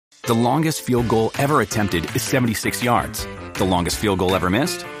The longest field goal ever attempted is 76 yards. The longest field goal ever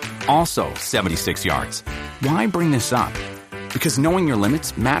missed? Also 76 yards. Why bring this up? Because knowing your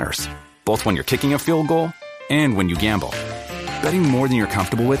limits matters, both when you're kicking a field goal and when you gamble. Betting more than you're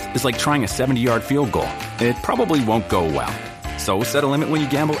comfortable with is like trying a 70-yard field goal. It probably won't go well. So set a limit when you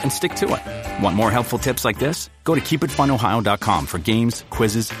gamble and stick to it. Want more helpful tips like this? Go to keepitfunohio.com for games,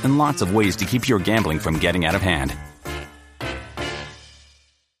 quizzes, and lots of ways to keep your gambling from getting out of hand.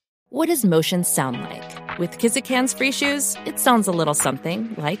 What does motion sound like? With Kizikans free shoes, it sounds a little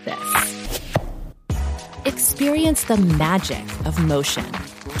something like this. Experience the magic of motion.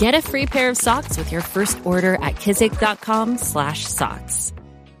 Get a free pair of socks with your first order at kizik.com/socks.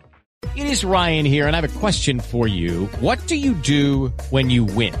 It is Ryan here, and I have a question for you. What do you do when you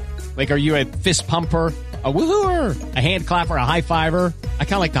win? Like, are you a fist pumper, a woo-hooer, a hand clapper, a high fiver? I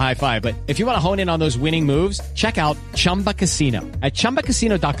kind of like the high five, but if you want to hone in on those winning moves, check out Chumba Casino. At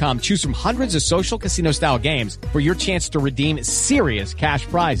ChumbaCasino.com, choose from hundreds of social casino-style games for your chance to redeem serious cash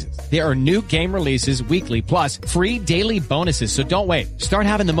prizes. There are new game releases weekly, plus free daily bonuses. So don't wait. Start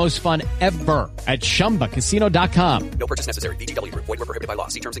having the most fun ever at ChumbaCasino.com. No purchase necessary. VGW Group. Void where prohibited by law.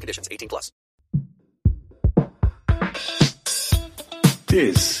 See terms and conditions. 18+.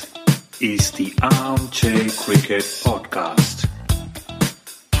 This is the Armchair Cricket Podcast.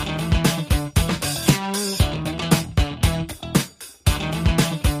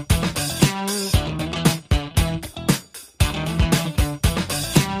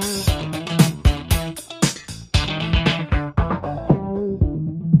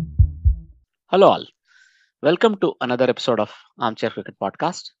 Hello all. Welcome to another episode of Armchair Cricket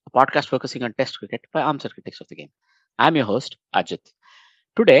Podcast, a podcast focusing on Test cricket by armchair critics of the game. I'm your host, Ajit.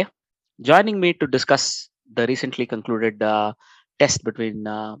 Today, joining me to discuss the recently concluded test between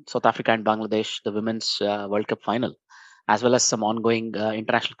South Africa and Bangladesh, the Women's World Cup final, as well as some ongoing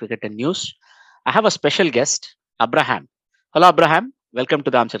international cricket and news, I have a special guest, Abraham. Hello, Abraham. Welcome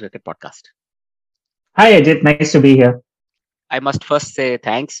to the Armchair Cricket Podcast. Hi, Ajit. Nice to be here. I must first say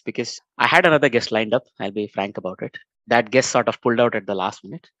thanks because I had another guest lined up. I'll be frank about it. That guest sort of pulled out at the last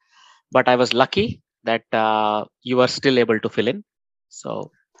minute. But I was lucky that you were still able to fill in.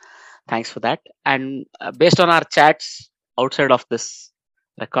 So thanks for that. And based on our chats outside of this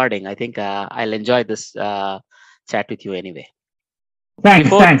recording, I think I'll enjoy this chat with you anyway.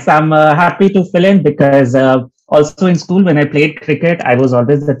 Thanks. I'm happy to fill in because also in school when I played cricket, I was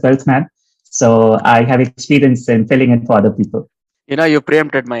always the 12th man. So I have experience in filling in for other people. You know, you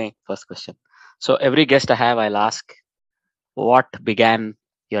preempted my first question. So every guest I have, I'll ask, what began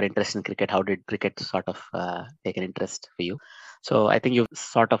your interest in cricket? How did cricket sort of take an interest for you? So I think you've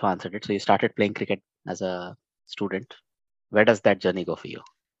sort of answered it. So you started playing cricket as a student. Where does that journey go for you?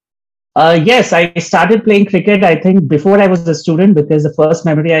 Yes, I started playing cricket, I think, before I was a student, because the first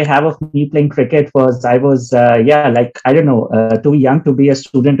memory I have of me playing cricket was I was, too young to be a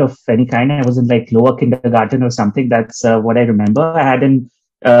student of any kind. I was in like lower kindergarten or something. That's what I remember. I had an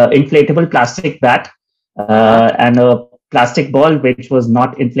inflatable plastic bat and a plastic ball, which was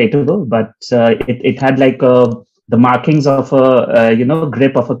not inflatable, but it had like the markings of a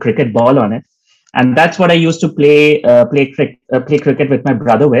grip of a cricket ball on it. And that's what I used to play cricket with my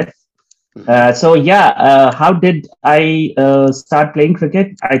brother with. How did I start playing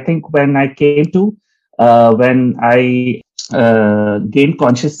cricket? I think when I gained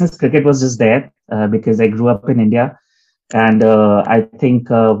consciousness, cricket was just there because I grew up in India, and I think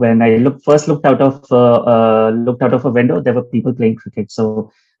when I first looked out of a window, there were people playing cricket.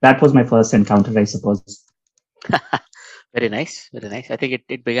 So that was my first encounter, I suppose. Very nice, very nice. I think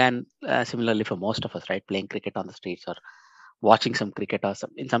it began similarly for most of us, right? Playing cricket on the streets or watching some cricket, or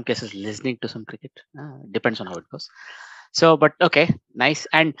in some cases listening to some cricket. Depends on how it goes. So, but okay, nice.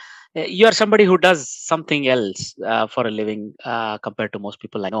 And you are somebody who does something else for a living compared to most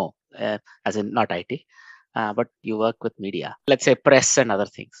people I know, as in not IT, but you work with media, let's say press and other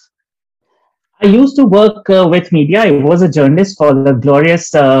things. I used to work with media. I was a journalist for the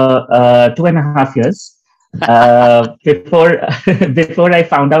glorious 2.5 years. Before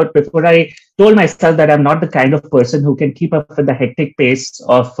I told myself that I'm not the kind of person who can keep up with the hectic pace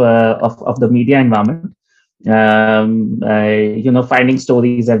of the media environment. Finding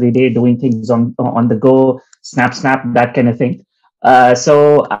stories every day, doing things on the go, snap, that kind of thing.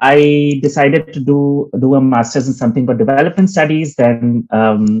 So I decided to do a master's in something called development studies. Then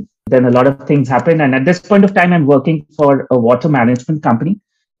a lot of things happened, and at this point of time, I'm working for a water management company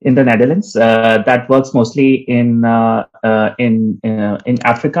in the Netherlands that works mostly in Africa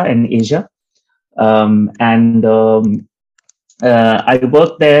and Asia, I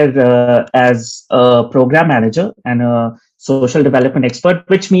worked there as a program manager and a social development expert,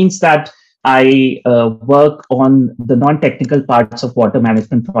 which means that I work on the non-technical parts of water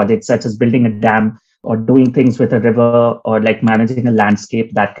management projects, such as building a dam or doing things with a river or like managing a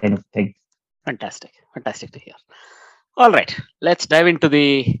landscape, that kind of thing. Fantastic. Fantastic to hear. All right. Let's dive into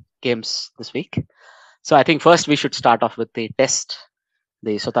the games this week. So I think first we should start off with the test,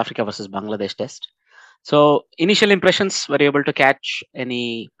 the South Africa versus Bangladesh test. So initial impressions, were you able to catch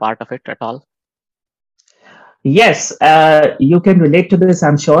any part of it at all? Yes, you can relate to this.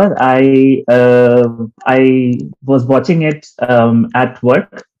 I'm sure. I was watching it at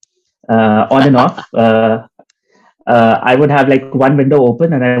work, on and off. I would have like one window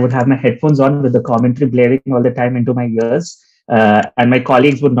open, and I would have my headphones on with the commentary blaring all the time into my ears. And my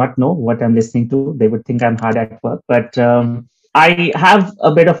colleagues would not know what I'm listening to. They would think I'm hard at work. But I have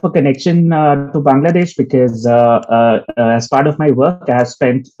a bit of a connection to Bangladesh because as part of my work, I have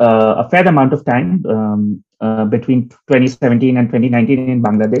spent a fair amount of time between 2017 and 2019 in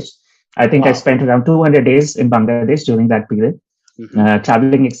Bangladesh. I think I spent around 200 days in Bangladesh during that period,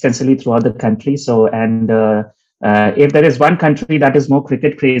 traveling extensively throughout the country. So, and if there is one country that is more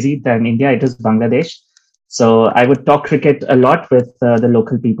cricket crazy than India, it is Bangladesh. So I would talk cricket a lot with the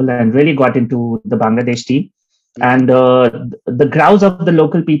local people and really got into the Bangladesh team. And the grouse of the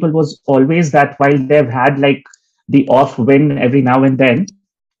local people was always that while they've had like the off win every now and then,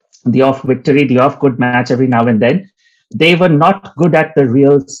 the off victory, the off good match every now and then, they were not good at the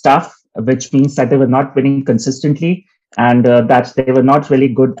real stuff, which means that they were not winning consistently and that they were not really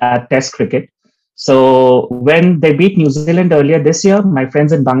good at test cricket. So when they beat New Zealand earlier this year, my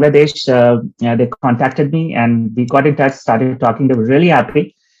friends in Bangladesh, they contacted me and we got in touch, started talking. They were really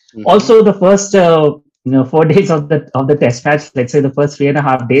happy. Also, the first 4 days of the test match, let's say the first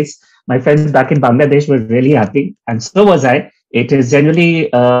 3.5 days, my friends back in Bangladesh were really happy, and so was I. It is generally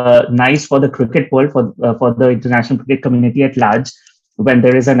nice for the cricket world, for the international cricket community at large, when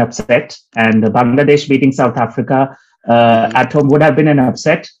there is an upset. And Bangladesh beating South Africa at home would have been an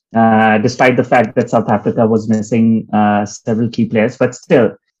upset, despite the fact that South Africa was missing several key players, but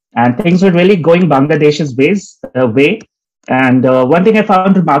still. And things were really going Bangladesh's way. And one thing I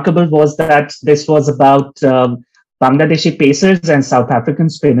found remarkable was that this was about Bangladeshi pacers and South African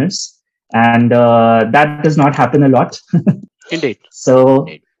spinners. And that does not happen a lot. Indeed. So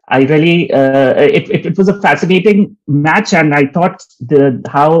I really, it was a fascinating match. And I thought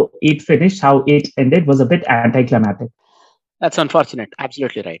how it finished, how it ended was a bit anticlimactic. That's unfortunate.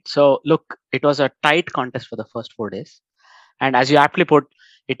 Absolutely right. So look, it was a tight contest for the first 4 days. And as you aptly put,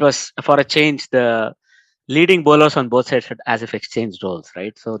 it was for a change, the leading bowlers on both sides had as if exchanged roles,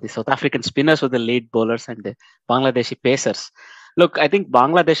 right? So the South African spinners were the lead bowlers and the Bangladeshi pacers. Look, I think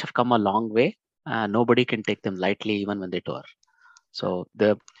Bangladesh have come a long way. Nobody can take them lightly, even when they tour. So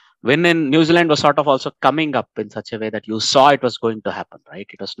the win in New Zealand was sort of also coming up in such a way that you saw it was going to happen, right?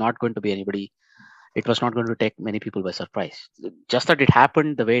 It was not going to be anybody. It was not going to take many people by surprise. Just that it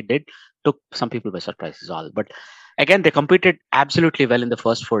happened the way it did took some people by surprise is all. But again, they competed absolutely well in the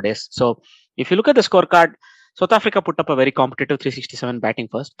first 4 days. So if you look at the scorecard, South Africa put up a very competitive 367 batting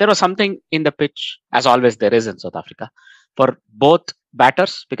first. There was something in the pitch, as always there is in South Africa, for both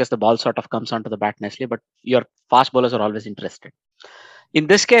batters, because the ball sort of comes onto the bat nicely, but your fast bowlers are always interested. In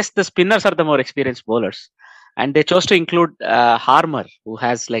this case, the spinners are the more experienced bowlers. And they chose to include Harmer, who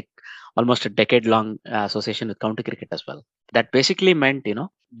has like almost a decade-long association with county cricket as well. That basically meant,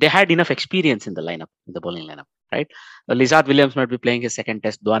 they had enough experience in the lineup, in the bowling lineup, right? Lizard Williams might be playing his second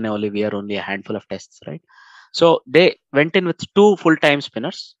test, Duane Olivier only a handful of tests, right? So they went in with 2 full-time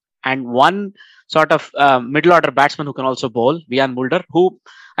spinners and one sort of middle-order batsman who can also bowl, Vian Mulder, who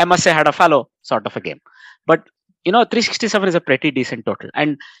I must say had a fallow sort of a game. But, 367 is a pretty decent total.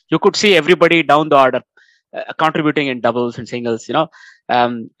 And you could see everybody down the order contributing in doubles and singles.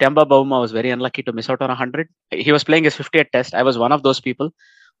 Temba Bauma was very unlucky to miss out on 100. He was playing his 50th test. I was one of those people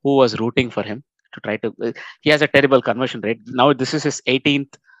who was rooting for him to try to. He has a terrible conversion rate. Now this is his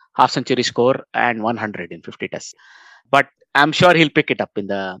 18th half-century score and 100 in 50 tests. But I'm sure he'll pick it up in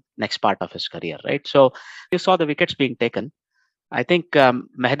the next part of his career, right? So you saw the wickets being taken. I think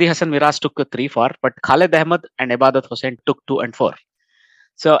Mehdi Hassan Miraz took 3 4, but Khalid Ahmed and Ibadat Hussain took 2 and 4.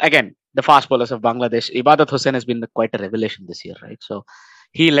 So again, the fast bowlers of Bangladesh, Ibadat Hussain has been quite a revelation this year, right? So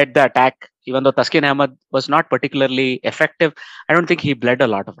he led the attack, even though Taskin Ahmed was not particularly effective. I don't think he bled a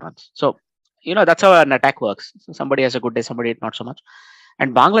lot of runs. So, that's how an attack works. So somebody has a good day, somebody not so much.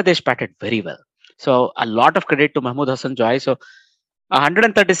 And Bangladesh batted very well. So a lot of credit to Mahmood Hassan Joy. So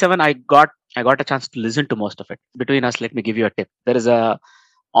 137, I got a chance to listen to most of it. Between us, let me give you a tip. There is a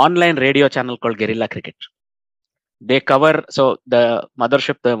online radio channel called Guerrilla Cricket. They cover, so the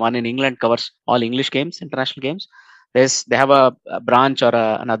mothership, the one in England, covers all English games, international games. They have a branch or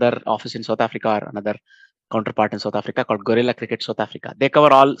another office in South Africa or another counterpart in South Africa called Gorilla Cricket South Africa. They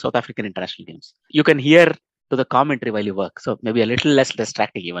cover all South African international games. You can hear to the commentary while you work, so maybe a little less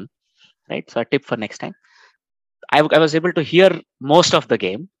distracting even, right? So a tip for next time. I was able to hear most of the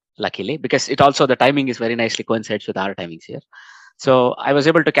game, luckily, because it also the timing is very nicely coincides with our timings here. So I was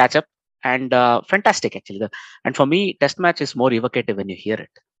able to catch up, and fantastic actually. And for me, test match is more evocative when you hear it,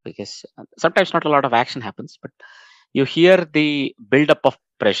 because sometimes not a lot of action happens, but you hear the build up of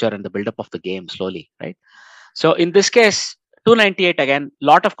pressure and the build up of the game slowly, right? So in this case, 298 again,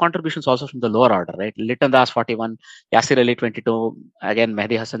 lot of contributions also from the lower order, right? Liton Das 41, Yasir Ali 22, again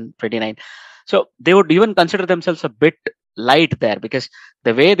Mehdi Hassan 29. So they would even consider themselves a bit light there, because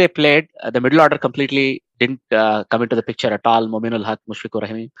the way they played, the middle order completely didn't come into the picture at all. Mominul Haq, Mushfiqur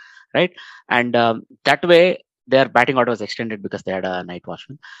Rahim, right? And that way their batting order was extended because they had a night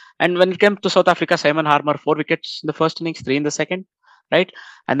watchman. And when it came to South Africa, Simon Harmer 4 wickets in the first innings, 3 in the second, right?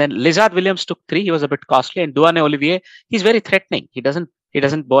 And then Lizard Williams took 3. He was a bit costly, and Duane Olivier, he's very threatening. He doesn't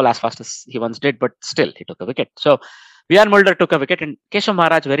bowl as fast as he once did, but still he took a wicket. So Vian Mulder took a wicket, and Keshav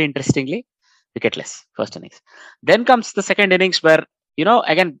Maharaj, very interestingly, wicketless first innings. Then comes the second innings where,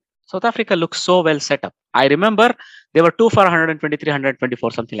 again, South Africa looks so well set up. I remember they were 2 for 123,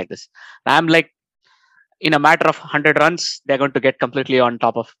 124, something like this. I'm like, in a matter of 100 runs, they're going to get completely on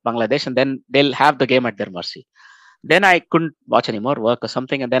top of Bangladesh, and then they'll have the game at their mercy. Then I couldn't watch anymore, work or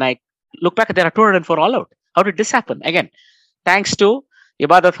something, and then I look back, there are 204 all out. How did this happen? Again, thanks to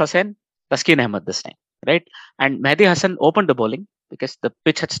Ibadat Hussain, Taskin Ahmed this time, right? And Mehdi Hassan opened the bowling because the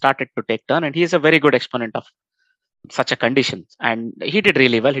pitch had started to take turn, and he is a very good exponent of such a condition. And he did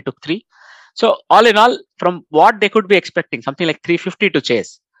really well. He took 3. So all in all, from what they could be expecting, something like 350 to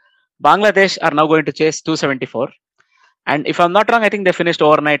chase, Bangladesh are now going to chase 274. And if I'm not wrong, I think they finished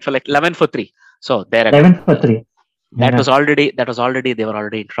overnight for like 11 for 3. So there 11 for 3. That was already they were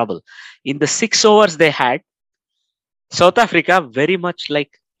already in trouble. In the 6 overs they had, South Africa, very much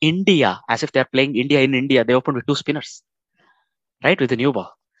like India, as if they're playing India in India, they opened with 2 spinners, right, with the new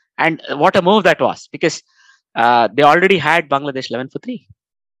ball. And what a move that was, because they already had Bangladesh 11 for 3.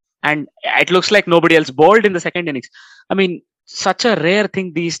 And it looks like nobody else bowled in the second innings. I mean, such a rare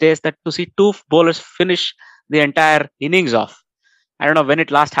thing these days that to see 2 bowlers finish the entire innings off. I don't know when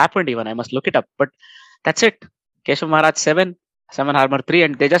it last happened even. I must look it up. But that's it. Keshav Maharaj 7, Simon Harmer 3,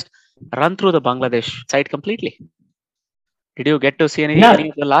 and they just run through the Bangladesh side completely. Did you get to see any of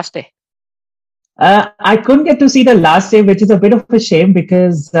the last day? I couldn't get to see the last day, which is a bit of a shame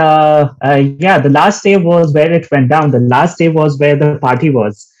because, the last day was where it went down. The last day was where the party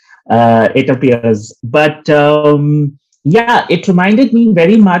was, it appears. But it reminded me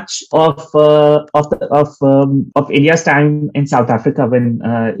very much of India's time in South Africa when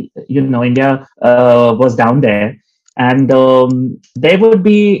India was down there. And there would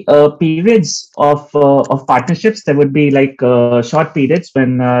be periods of partnerships. There would be like short periods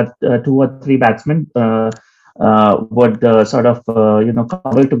when 2 or 3 batsmen would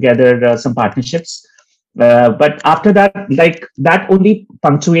cobble together some partnerships. But after that, like that only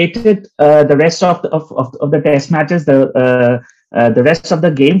punctuated the rest of the test matches, the rest of the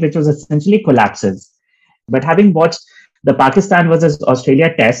game, which was essentially collapses. But having watched the Pakistan versus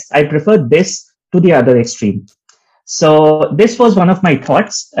Australia test, I prefer this to the other extreme. So this was one of my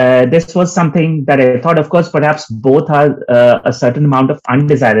thoughts. This was something that I thought, of course, perhaps both are a certain amount of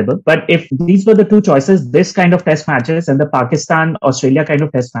undesirable. But if these were the 2 choices, this kind of test matches and the Pakistan-Australia kind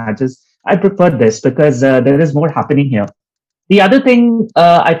of test matches, I prefer this because there is more happening here. The other thing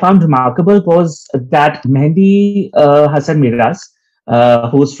I found remarkable was that Mehdi Hassan Miraz,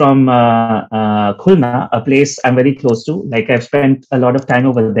 who's from Khulna, a place I'm very close to, like I've spent a lot of time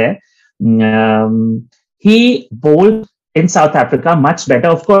over there. He bowled in South Africa much better.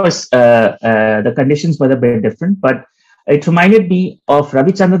 Of course, the conditions were a bit different, but it reminded me of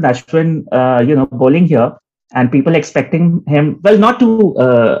Ravichandran Ashwin, bowling here, and people expecting him, well, not to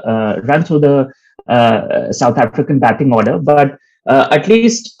run through the South African batting order, but at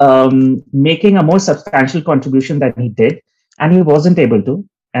least making a more substantial contribution than he did, and he wasn't able to.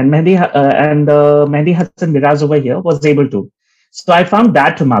 And Mehdi Hassan Miraz over here was able to. So I found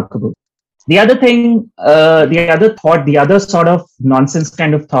that remarkable. The other thing, the other sort of nonsense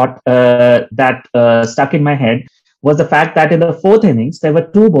kind of thought that stuck in my head was the fact that in the 4th innings, there were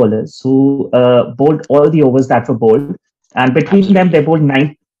 2 bowlers who bowled all the overs that were bowled. And between them, they bowled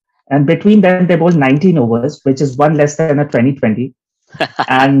 19 overs, which is 1 less than a 2020.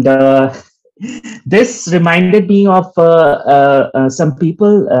 And this reminded me of some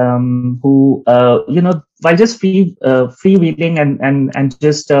people who, while just freewheeling and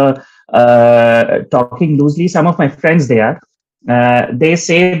just talking loosely, some of my friends they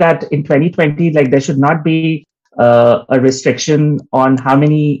say that in 2020, like there should not be a restriction on how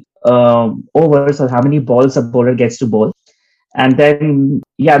many overs or how many balls a bowler gets to bowl. And then,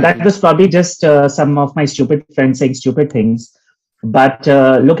 yeah, that was probably just some of my stupid friends saying stupid things. But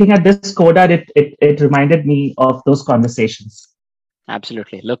looking at this quota, it reminded me of those conversations.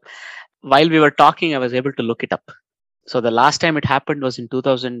 Absolutely. Look, while we were talking, I was able to look it up. So the last time it happened was in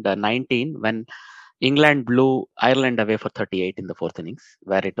 2019 when England blew Ireland away for 38 in the fourth innings,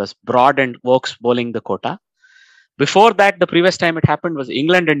 where it was Broad and Vokes bowling the quota. Before that, the previous time it happened was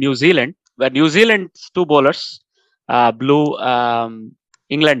England and New Zealand, where New Zealand's two bowlers blew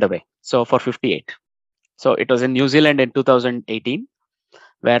England away. So for 58. So it was in New Zealand in 2018,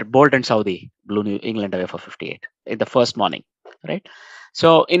 where Bolt and Saudi blew New England away for 58 in the first morning, right?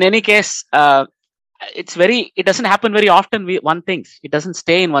 So in any case, it doesn't happen very often. One thinks it doesn't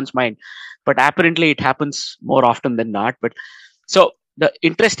stay in one's mind, but apparently it happens more often than not. But so the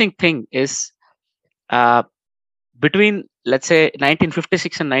interesting thing is, between let's say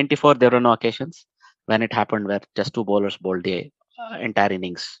 1956 and 94, there were no occasions when it happened where just two bowlers bowled the entire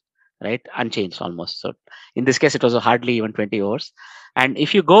innings, right? Unchanged almost. So in this case, it was hardly even 20 overs. And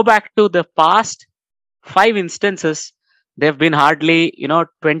if you go back to the past 5 instances, they've been hardly,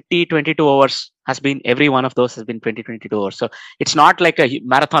 20, 22 overs has been, every one of those has been 20, 22 overs. So it's not like a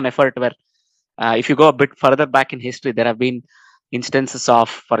marathon effort where if you go a bit further back in history, there have been instances of,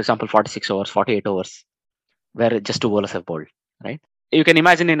 for example, 46 overs, 48 overs, where just two bowlers have bowled, right? You can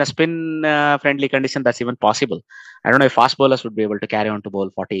imagine in a spin friendly condition, that's even possible. I don't know if fast bowlers would be able to carry on to bowl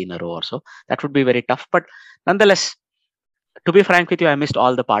 40 in a row or so. That would be very tough. But nonetheless, to be frank with you, I missed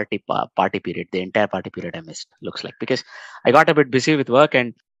all the party period, the entire party period I missed, looks like, because I got a bit busy with work.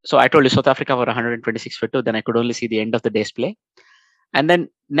 And so I told you South Africa were 126 for 2. Then I could only see the end of the day's play. And then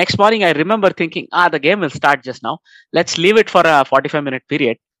next morning, I remember thinking, the game will start just now. Let's leave it for a 45-minute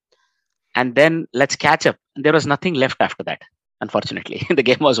period. And then let's catch up. And there was nothing left after that, unfortunately. The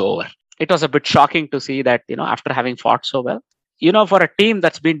game was over. It was a bit shocking to see that, after having fought so well, for a team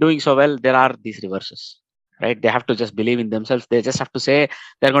that's been doing so well, there are these reverses, right? They have to just believe in themselves. They just have to say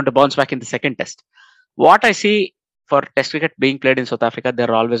they're going to bounce back in the second test. What I see for test cricket being played in South Africa, there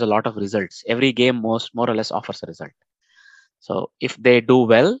are always a lot of results. Every game more or less offers a result. So if they do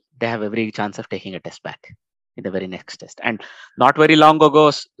well, they have every chance of taking a test back in the very next test. And not very long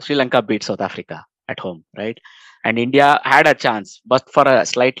ago, Sri Lanka beat South Africa at home, right? And India had a chance, but for a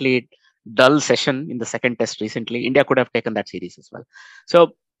slightly dull session in the second test recently, India could have taken that series as well.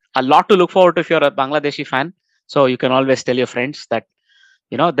 So a lot to look forward to if you're a Bangladeshi fan. So you can always tell your friends that,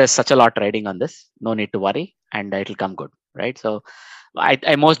 there's such a lot riding on this. No need to worry, and it'll come good, right? So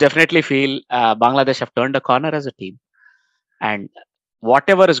I most definitely feel Bangladesh have turned a corner as a team. And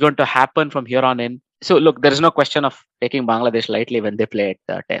whatever is going to happen from here on in. So look, there is no question of taking Bangladesh lightly when they play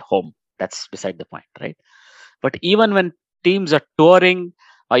at home. That's beside the point, right? But even when teams are touring,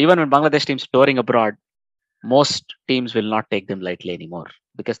 or even when Bangladesh teams are touring abroad, most teams will not take them lightly anymore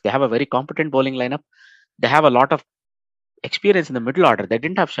because they have a very competent bowling lineup. They have a lot of experience in the middle order. They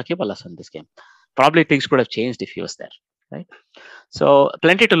didn't have Shakib Al Hasan in this game. Probably things could have changed if he was there, right? So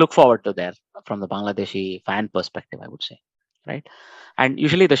plenty to look forward to there from the Bangladeshi fan perspective, I would say, right? And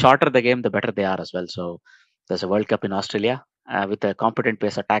usually the shorter the game, the better they are as well. So there's a World Cup in Australia with a competent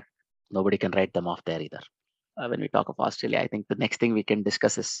pace attack. Nobody can write them off there either. When we talk of Australia, I think the next thing we can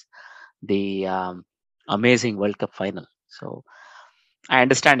discuss is the amazing World Cup final. So I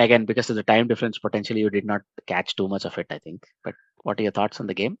understand, again, because of the time difference, potentially you did not catch too much of it, I think. But what are your thoughts on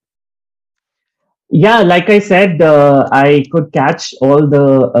the game? Yeah, like I said, I could catch all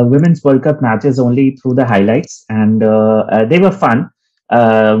the Women's World Cup matches only through the highlights, and they were fun.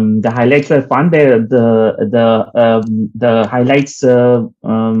 The highlights were fun. The highlights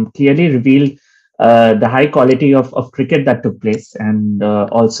clearly revealed the high quality of cricket that took place, and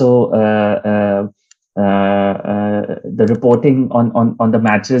also the reporting on the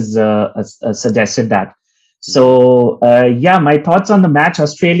matches suggested that. So my thoughts on the match.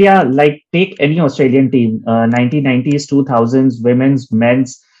 Australia, like take any Australian team, 1990s, 2000s, women's,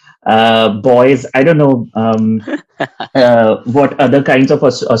 men's, boys. I don't know what other kinds of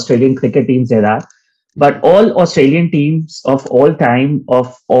Australian cricket teams there are, but all Australian teams of all time,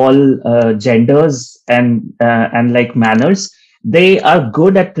 of all genders and like manners, they are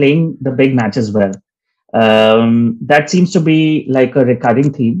good at playing the big matches well. That seems to be like a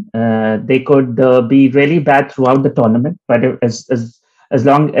recurring theme. They could be really bad throughout the tournament, but as as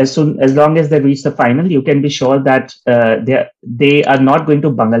long as they reach the final, you can be sure that they are not going to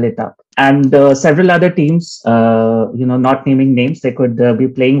bungle it up. And several other teams, not naming names, they could be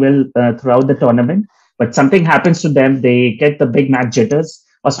playing well throughout the tournament, but something happens to them. They get the big match jitters.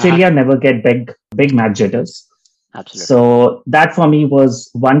 Australia never get big match jitters. Absolutely. So that for me was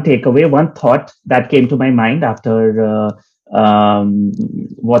one takeaway, one thought that came to my mind after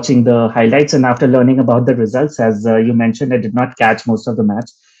watching the highlights and after learning about the results. As you mentioned, I did not catch most of the match.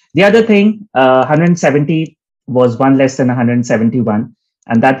 The other thing, 170 was one less than 171.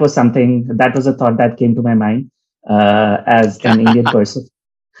 And that was a thought that came to my mind as an Indian person.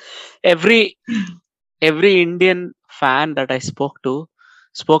 Every Indian fan that I spoke to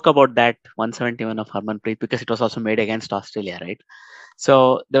spoke about that 171 of Harmanpreet because it was also made against Australia, right?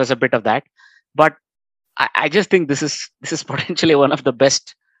 So there was a bit of that, but I just think this is potentially one of the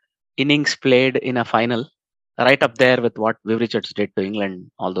best innings played in a final, right up there with what Viv Richards did to England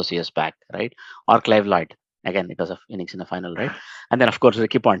all those years back, right? Or Clive Lloyd, again because of innings in the final, right? And then of course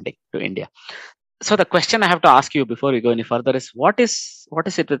Ricky Ponting to India. So the question I have to ask you before we go any further is what is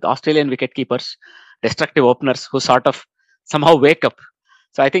it with Australian wicket keepers, destructive openers who sort of somehow wake up?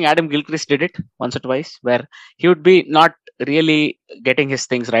 So I think Adam Gilchrist did it once or twice where he would be not really getting his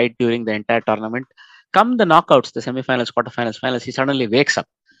things right during the entire tournament. Come the knockouts, the semi-finals, quarterfinals, finals, he suddenly wakes up.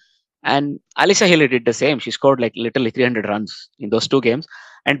 And Alyssa Healy did the same. She scored like literally 300 runs in those two games.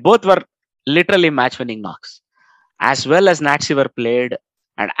 And both were literally match-winning knocks. As well as Nat Seaver played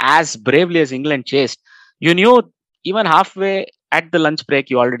and as bravely as England chased, you knew even halfway at the lunch break,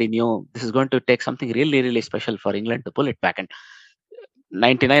 you already knew this is going to take something really, really special for England to pull it back. And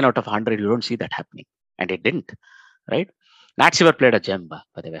 99 out of 100, you don't see that happening. And it didn't, right? Nat Seaver played a gem,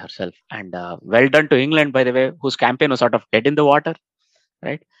 by the way, herself. And well done to England, by the way, whose campaign was sort of dead in the water,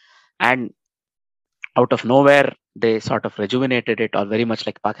 right? And out of nowhere, they sort of rejuvenated it, or very much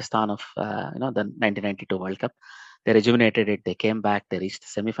like Pakistan of the 1992 World Cup. They rejuvenated it. They came back. They reached the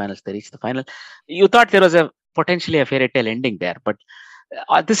semi-finals. They reached the final. You thought there was potentially a fairy tale ending there, but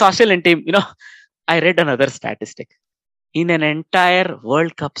this Australian team, I read another statistic. In an entire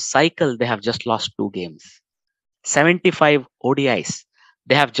World Cup cycle, they have just lost 2 games. 75 ODIs.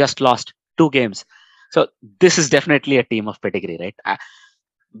 They have just lost 2 games. So this is definitely a team of pedigree, right?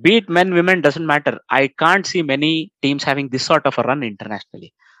 Be it men, women, doesn't matter. I can't see many teams having this sort of a run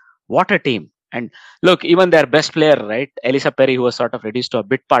internationally. What a team. And look, even their best player, right? Elisa Perry, who was sort of reduced to a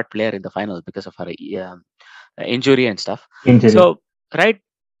bit part player in the finals because of her injury and stuff. So, right,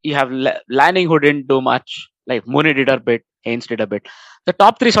 you have Lanning, who didn't do much. Like Mooney did a bit, Haynes did a bit. The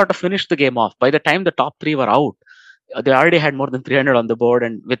top 3 sort of finished the game off. By the time the top 3 were out, they already had more than 300 on the board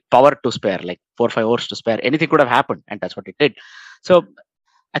and with power to spare, like 4 or 5 overs to spare. Anything could have happened, and that's what it did. So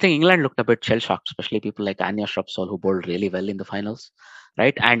I think England looked a bit shell-shocked, especially people like Anya Shrubsole, who bowled really well in the finals,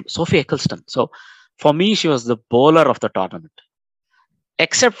 right? And Sophie Eccleston. So for me, she was the bowler of the tournament.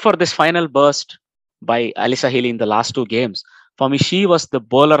 Except for this final burst by Alyssa Healy in the last 2 games, for me, she was the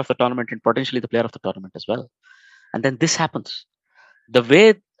bowler of the tournament and potentially the player of the tournament as well. And then this happens. The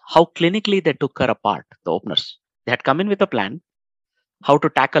way, how clinically they took her apart, the openers. They had come in with a plan, how to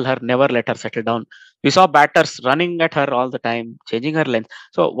tackle her, never let her settle down. We saw batters running at her all the time, changing her length.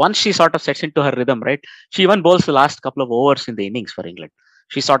 So once she sort of sets into her rhythm, right, she even bowls the last couple of overs in the innings for England.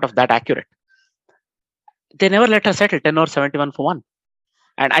 She's sort of that accurate. They never let her settle, 10 or 71 for 1.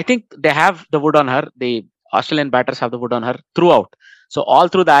 And I think they have the wood on her. The Australian batters have the wood on her throughout. So all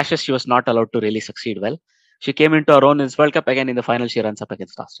through the Ashes, she was not allowed to really succeed well. She came into her own in this World Cup. Again, in the final, she runs up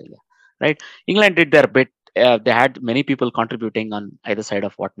against Australia, right? England did their bit. They had many people contributing on either side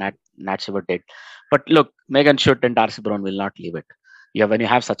of what Nat Seaver did. But look, Megan Schutt and Darcy Brown will not leave it. When you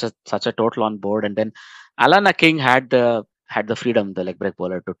have such a total on board, and then Alana King had the freedom, the leg break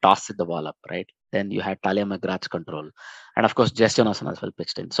bowler, to toss the ball up, right? Then you had Talia McGrath's control. And of course, Jess Johnson as well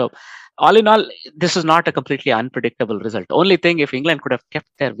pitched in. So all in all, this is not a completely unpredictable result. Only thing, if England could have kept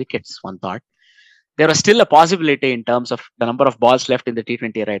their wickets, one thought, there was still a possibility in terms of the number of balls left in the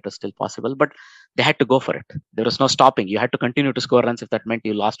T20 era. It was still possible, but they had to go for it. There was no stopping. You had to continue to score runs. If that meant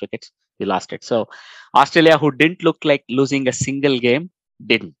you lost wickets, you lost it. So Australia, who didn't look like losing a single game,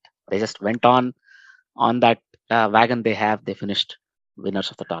 didn't. They just went on that wagon they have. They finished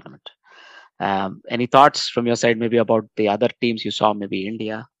winners of the tournament. Any thoughts from your side, maybe about the other teams you saw, maybe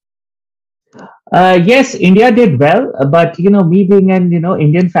India? Yes, India did well, but me being an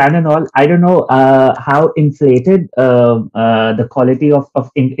Indian fan and all, I don't know how inflated the quality of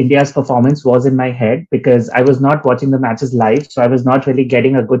India's performance was in my head, because I was not watching the matches live, so I was not really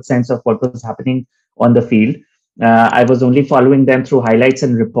getting a good sense of what was happening on the field. I was only following them through highlights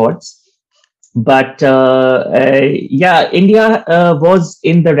and reports. But yeah, India was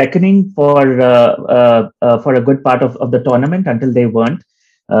in the reckoning for a good part of the tournament until they weren't.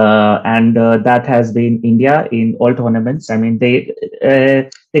 And that has been India in all tournaments. I mean, they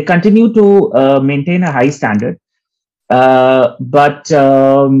continue to maintain a high standard, but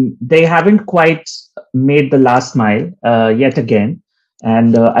they haven't quite made the last mile yet again.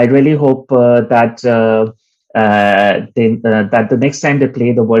 And I really hope that the next time they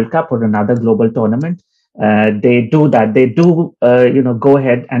play the World Cup or another global tournament, they do that. They do, go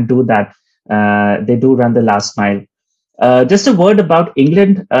ahead and do that. They do run the last mile. Just a word about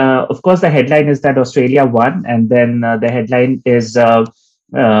England. Of course, the headline is that Australia won, and then the headline is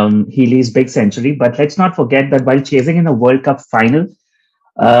Healy's big century. But let's not forget that while chasing in a World Cup final,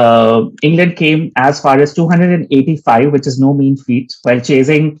 England came as far as 285, which is no mean feat. While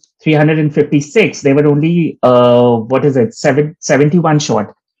chasing 356, they were only, 71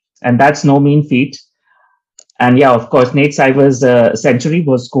 short. And that's no mean feat. And yeah, of course, Nate Siver's century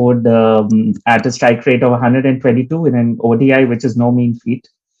was scored at a strike rate of 122 in an ODI, which is no mean feat.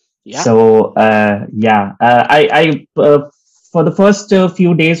 Yeah. So I for the first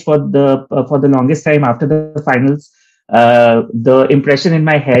few days, for the longest time after the finals, the impression in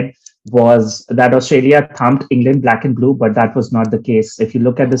my head was that Australia thumped England black and blue, but that was not the case. If you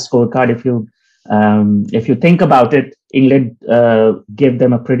look at the scorecard, if you think about it, England gave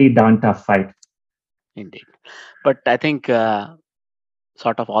them a pretty darn tough fight. Indeed. But I think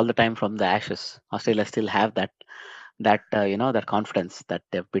sort of all the time from the ashes, Australia still have that confidence that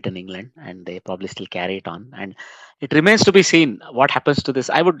they've beaten England, and they probably still carry it on. And it remains to be seen what happens to this.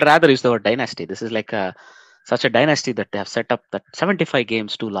 I would rather use the word dynasty. This is like such a dynasty that they have set up, that 75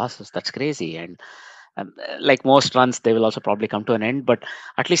 games, 2 losses. That's crazy. And like most runs, they will also probably come to an end. But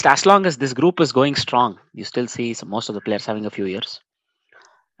at least as long as this group is going strong, you still see most of the players having a few years.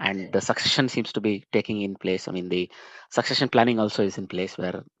 And the succession seems to be taking in place. I mean, the succession planning also is in place,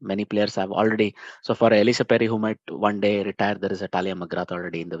 where many players have already. So for Elisa Perry, who might one day retire, there is a Talia McGrath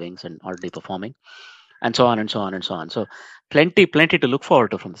already in the wings and already performing, and so on and so on and so on. So plenty to look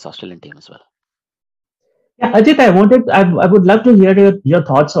forward to from this Australian team as well. Yeah, Ajit, I would love to hear your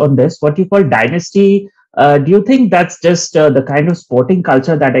thoughts on this. What you call dynasty. Do you think that's just the kind of sporting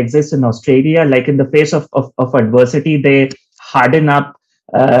culture that exists in Australia? Like in the face of adversity, they harden up,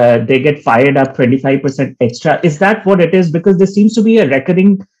 they get fired up 25% extra. Is that what it is? Because there seems to be a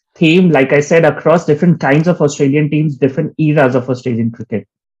recurring theme, like I said, across different kinds of Australian teams, different eras of Australian cricket.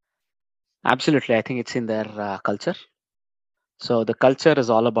 Absolutely. I think it's in their culture. So the culture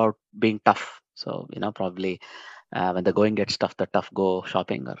is all about being tough. So, probably when the going gets tough, the tough go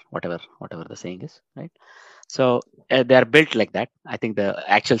shopping, or whatever the saying is, right? So they're built like that. I think the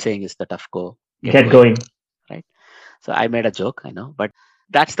actual saying is the tough go Get going. Right. So I made a joke, I know, but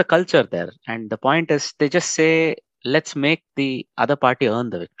that's the culture there. And the point is, they just say, let's make the other party earn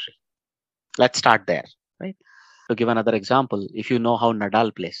the victory. Let's start there, right? To give another example, if you know how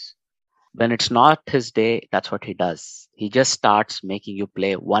Nadal plays, when it's not his day, that's what he does. He just starts making you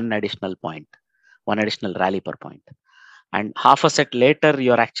play one additional point, one additional rally per point. And half a set later,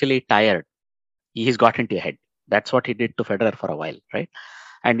 you're actually tired. He's got into your head. That's what he did to Federer for a while, right?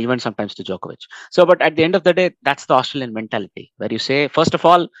 And even sometimes to Djokovic. So, but at the end of the day, that's the Australian mentality, where you say, first of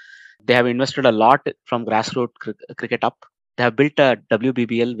all, they have invested a lot from grassroots cricket up. They have built a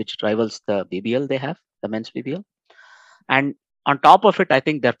WBBL which rivals the BBL they have, the men's BBL. And on top of it, I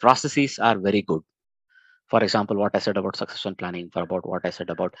think their processes are very good. For example, what I said about succession planning, about what I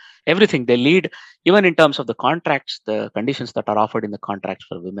said about everything. They lead, even in terms of the contracts, the conditions that are offered in the contracts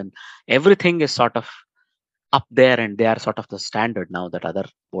for women. Everything is sort of up there, and they are sort of the standard now that other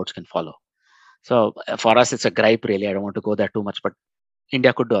boards can follow. So for us, it's a gripe, really. I don't want to go there too much, but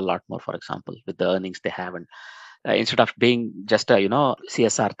India could do a lot more, for example, with the earnings they have. And instead of being just a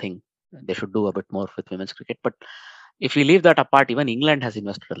CSR thing, they should do a bit more with women's cricket. But if we leave that apart, even England has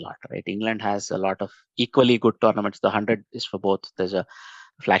invested a lot, right? England has a lot of equally good tournaments. The 100 is for both. There's a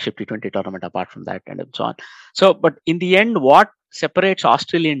flagship T20 tournament apart from that, and so on. So, but in the end, what separates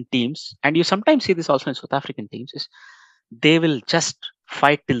Australian teams, and you sometimes see this also in South African teams, is they will just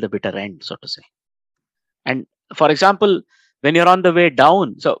fight till the bitter end, so to say. And for example, when you're on the way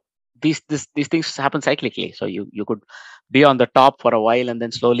down, so these things happen cyclically. So you could be on the top for a while, and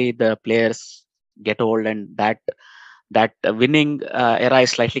then slowly the players get old, and that winning era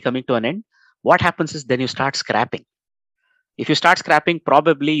is slightly coming to an end. What happens is then you start scrapping. If you start scrapping,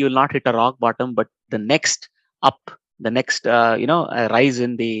 probably you'll not hit a rock bottom, but the next rise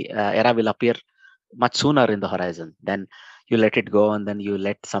in the era will appear much sooner in the horizon. Then you let it go, and then you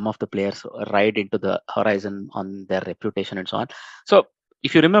let some of the players ride into the horizon on their reputation and so on. So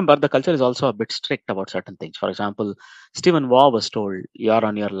if you remember, the culture is also a bit strict about certain things. For example, Stephen Waugh was told, "You're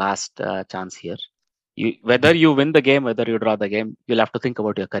on your last chance here. Whether you win the game, whether you draw the game, you'll have to think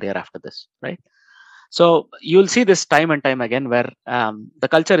about your career after this, right?" So you'll see this time and time again, where the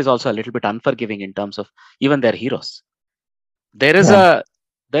culture is also a little bit unforgiving in terms of even their heroes. There is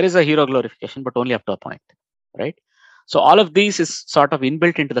a hero glorification, but only up to a point, right? So all of these is sort of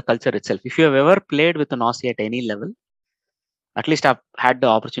inbuilt into the culture itself. If you have ever played with an Aussie at any level, at least I've had the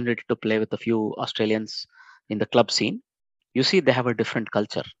opportunity to play with a few Australians in the club scene, you see they have a different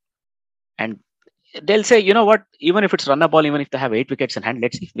culture. And they'll say, you know what, even if it's run a ball, even if they have 8 wickets in hand,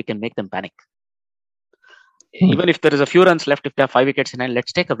 let's see if we can make them panic. Even if there is a few runs left, if they have 5 wickets in hand,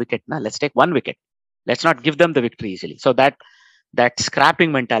 let's take a wicket. Let's take 1 wicket. Let's not give them the victory easily. So that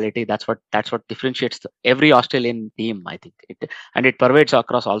scrapping mentality, that's what differentiates every Australian team, I think. And it pervades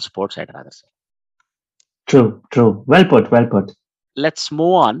across all sports, I'd rather say. True. Well put. Let's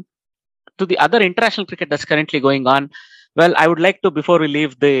move on to the other international cricket that's currently going on. Well, I would like to, before we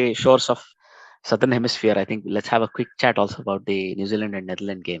leave the shores of Southern Hemisphere, I think let's have a quick chat also about the New Zealand and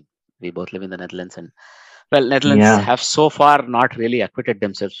Netherlands game. We both live in the Netherlands, and Netherlands have so far not really acquitted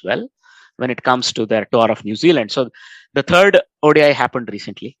themselves well when it comes to their tour of New Zealand. So the third ODI happened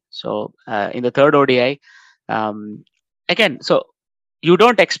recently. So in the third ODI, again, so you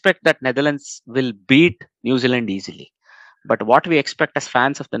don't expect that Netherlands will beat New Zealand easily. But what we expect as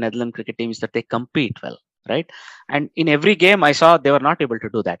fans of the Netherlands cricket team is that they compete well, right? And in every game I saw, they were not able to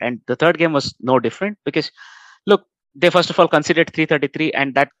do that. And the third game was no different, because, look, they first of all conceded 333,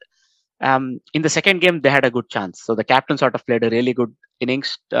 and that in the second game, they had a good chance. So the captain sort of played a really good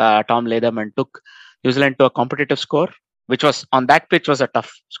innings, Tom Latham, and took New Zealand to a competitive score, which was on that pitch was a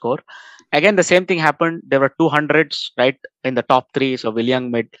tough score. Again, the same thing happened. There were 200s right in the top 3. So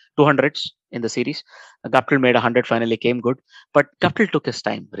William made 200s in the series. Guptill made 100, finally came good. But Guptill took his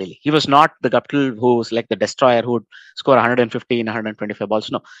time, really. He was not the Guptill who was like the destroyer who would score 115, 125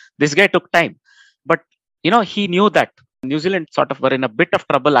 balls. No, this guy took time. But, he knew that New Zealand sort of were in a bit of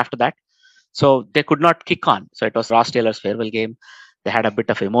trouble after that. So they could not kick on. So it was Ross Taylor's farewell game. They had a bit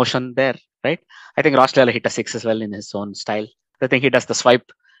of emotion there, right? I think Ross Taylor hit a 6 as well in his own style. I think he does the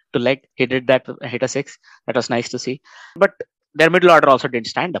swipe to leg. He did that, hit a 6. That was nice to see. But their middle order also didn't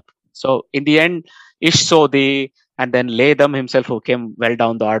stand up. So in the end, Ish Sodhi and then Latham himself, who came well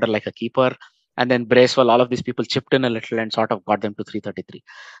down the order like a keeper, and then Bracewell, all of these people chipped in a little and sort of got them to 333.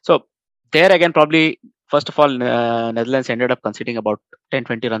 So there again, probably, first of all, Netherlands ended up conceding about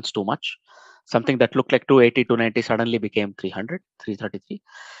 10-20 runs too much. Something that looked like 280, 290 suddenly became 300, 333.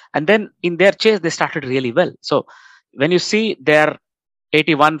 And then in their chase, they started really well. So when you see they're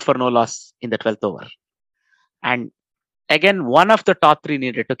 81 for no loss in the 12th over. And again, one of the top 3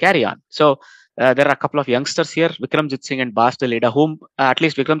 needed to carry on. So there are a couple of youngsters here, Vikramjit Singh and Bas de Leede, whom at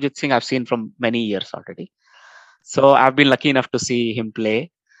least Vikramjit Singh I've seen from many years already. So I've been lucky enough to see him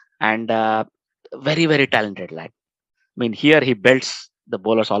play, and very, very talented lad. I mean, here he belts the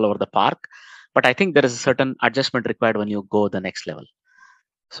bowlers all over the park, but I think there is a certain adjustment required when you go the next level.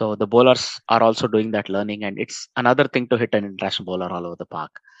 So the bowlers are also doing that learning, and it's another thing to hit an international bowler all over the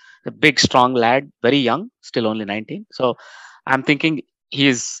park. A big, strong lad, very young, still only 19. So I'm thinking he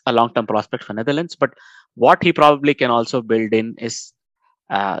is a long-term prospect for Netherlands, but what he probably can also build in is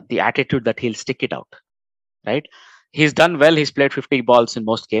the attitude that he'll stick it out, right? He's done well. He's played 50 balls in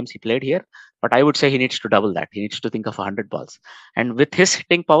most games he played here, but I would say he needs to double that. He needs to think of 100 balls. And with his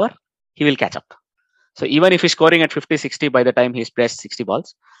hitting power, he will catch up. So even if he's scoring at 50, 60 by the time he's played 60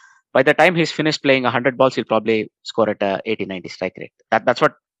 balls, by the time he's finished playing 100 balls, he'll probably score at a 80, 90 strike rate. That's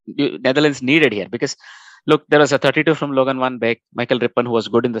what Netherlands needed here, because look, there was a 32 from Logan Van Beek, Michael Rippon, who was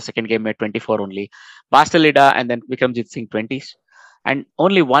good in the second game, made 24 only, Bas de Leede, and then Vikramjit Singh 20s, and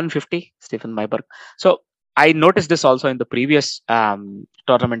only 150, Stephen Myburgh. So I noticed this also in the previous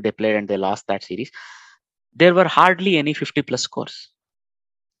tournament they played and they lost that series. There were hardly any 50 plus scores.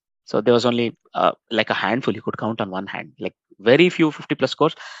 So there was only like a handful you could count on one hand, like very few 50 plus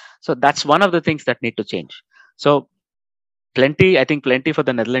scores. So that's one of the things that need to change. So I think plenty for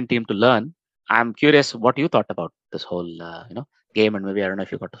the Netherlands team to learn. I'm curious what you thought about this whole game, and maybe I don't know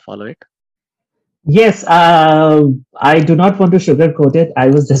if you got to follow it. Yes, I do not want to sugarcoat it. I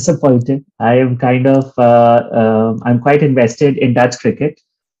was disappointed. I am kind of, I'm quite invested in Dutch cricket.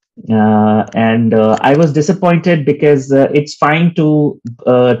 And I was disappointed because it's fine to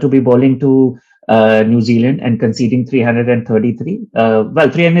be bowling to New Zealand and conceding 333.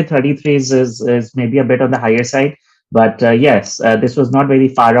 333 is maybe a bit on the higher side. But yes, this was not very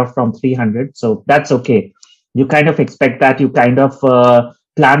far off from 300. So that's okay. You kind of expect that. You kind of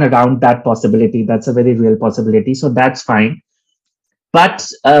plan around that possibility. That's a very real possibility. So that's fine. But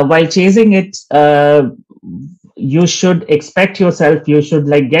while chasing it, you should expect yourself, you should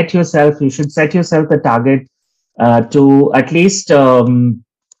like get yourself, you should set yourself a target to at least run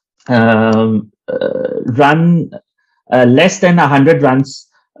less than 100 runs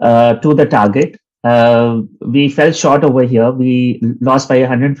to the target. We fell short over here. We lost by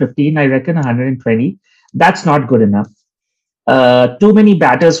 115, I reckon, 120. That's not good enough. Too many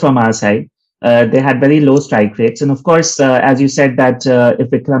batters from our side. They had very low strike rates. And of course, as you said, that if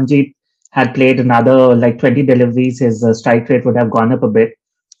Vikramjit had played another like 20 deliveries, his strike rate would have gone up a bit.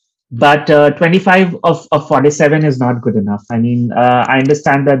 But 25 of 47 is not good enough. I mean, I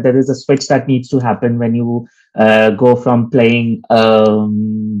understand that there is a switch that needs to happen when you go from playing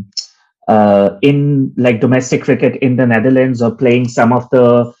in like domestic cricket in the Netherlands or playing some of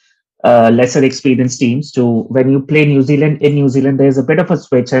the lesser experienced teams to when you play New Zealand. In New Zealand, there's a bit of a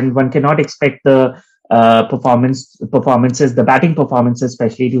switch, and one cannot expect the performances, the batting performances,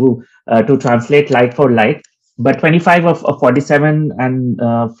 especially to translate like for like. But 25 of 47 and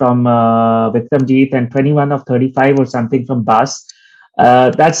from Vikramjit and 21 of 35 or something from Bas.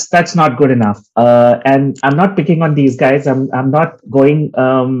 That's not good enough. And I'm not picking on these guys. I'm not going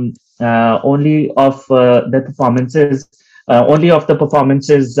only of the performances, only of the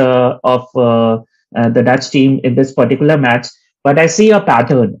performances of the Dutch team in this particular match. But I see a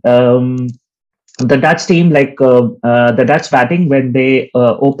pattern. The Dutch team, like the Dutch batting, when they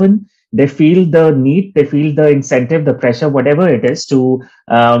open, they feel the need, they feel the incentive, the pressure, whatever it is, to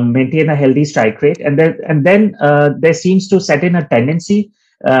maintain a healthy strike rate, and then there seems to set in a tendency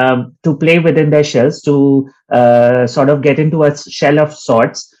to play within their shells, to sort of get into a shell of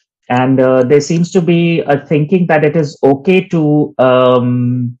sorts, and there seems to be a thinking that it is okay to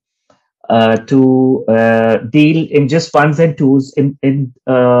deal in just ones and twos in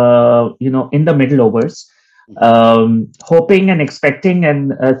the middle overs, hoping and expecting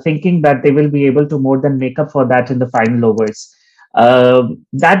and thinking that they will be able to more than make up for that in the final overs.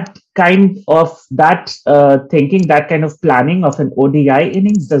 That kind of thinking, that kind of planning of an ODI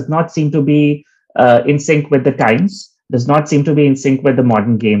innings does not seem to be in sync with the times, does not seem to be in sync with the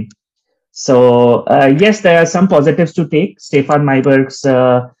modern game. So yes, there are some positives to take. Stefan Myberg's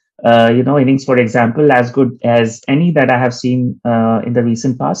innings, for example, as good as any that I have seen in the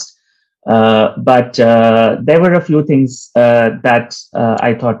recent past. But there were a few things that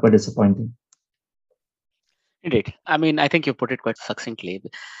I thought were disappointing. Indeed. I mean, I think you put it quite succinctly.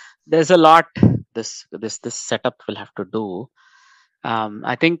 There's a lot this setup will have to do.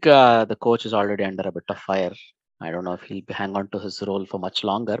 I think the coach is already under a bit of fire. I don't know if he'll hang on to his role for much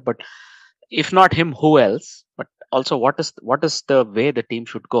longer, but if not him, who else? But also, what is the way the team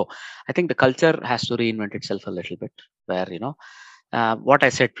should go? I think the culture has to reinvent itself a little bit. Where what I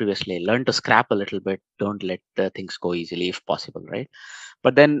said previously, learn to scrap a little bit. Don't let the things go easily if possible, right?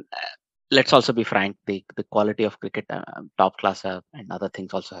 But then let's also be frank, the quality of cricket, top class and other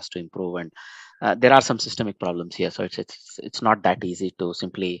things also has to improve, and there are some systemic problems here. So it's not that easy to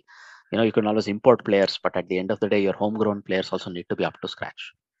simply, you can always import players, but at the end of the day, your homegrown players also need to be up to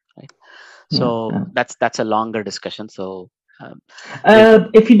scratch, right? So that's a longer discussion. So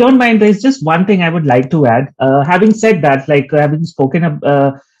if you don't mind, there's just one thing I would like to add. Having said that, like having spoken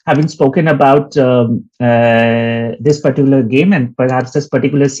about this particular game and perhaps this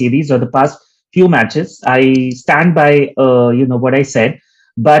particular series or the past few matches, I stand by what I said.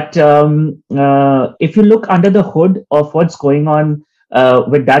 But if you look under the hood of what's going on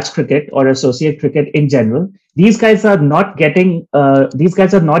with Dutch cricket or associate cricket in general, these guys are not getting a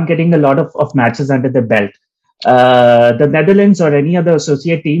lot of matches under the belt. The Netherlands or any other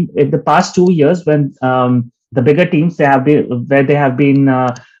associate team in the past 2 years, when the bigger teams they have been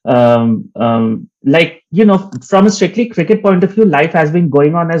from a strictly cricket point of view, life has been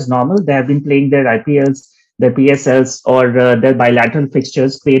going on as normal. They have been playing their IPLs, their PSLs, or their bilateral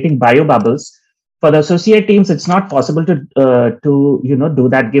fixtures, creating bio bubbles. For the associate teams, it's not possible to do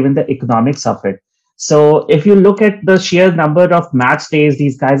that given the economics of it. So if you look at the sheer number of match days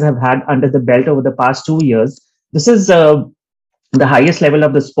these guys have had under the belt over the past 2 years, this is the highest level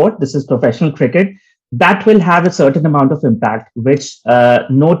of the sport. This is professional cricket. That will have a certain amount of impact, which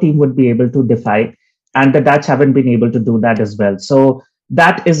no team would be able to defy. And the Dutch haven't been able to do that as well. So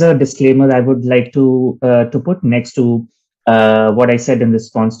that is a disclaimer I would like to put next to what I said in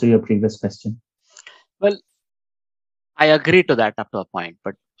response to your previous question. Well, I agree to that up to a point.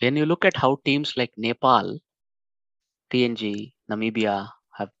 But when you look at how teams like Nepal, TNG, Namibia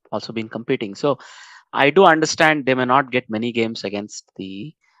have also been competing. So I do understand they may not get many games against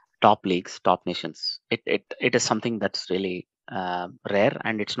the top leagues, top nations. It is something that's really rare,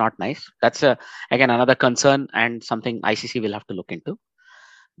 and it's not nice. That's again another concern and something ICC will have to look into.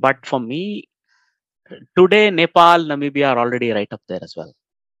 But for me, today Nepal, Namibia are already right up there as well.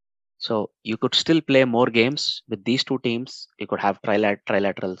 So you could still play more games with these two teams. You could have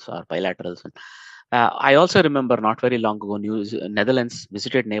trilaterals or bilaterals. And, I also remember not very long ago, Netherlands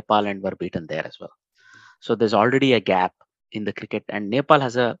visited Nepal and were beaten there as well. So there's already a gap in the cricket, and Nepal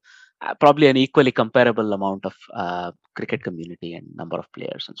has probably an equally comparable amount of cricket community and number of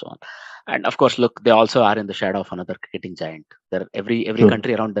players and so on. And of course, look, they also are in the shadow of another cricketing giant. Every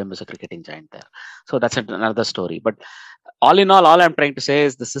country around them is a cricketing giant there. So that's another story. But all in all I'm trying to say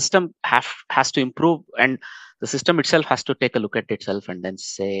is the system has to improve, and the system itself has to take a look at itself and then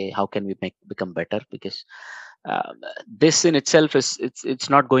say how can we become better, because this in itself it's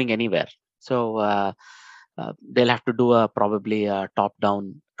not going anywhere. So they'll have to do probably a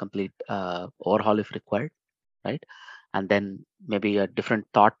top-down complete overhaul if required, right? And then maybe a different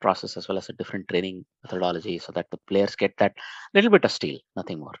thought process as well as a different training methodology, so that the players get that little bit of steel,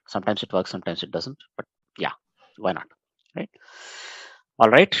 nothing more. Sometimes it works, sometimes it doesn't. But yeah, why not, right? All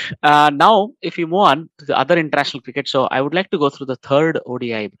right. Now, if you move on to the other international cricket, so I would like to go through the third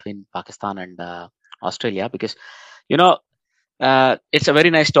ODI between Pakistan and Australia, because it's a very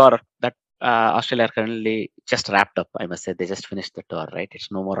nice tour that Australia are currently just wrapped up. I must say they just finished the tour, right?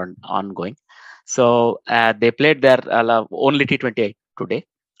 It's no more ongoing. So they played their only T20 today,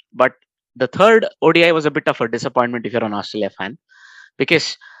 but the third ODI was a bit of a disappointment if you're an Australia fan,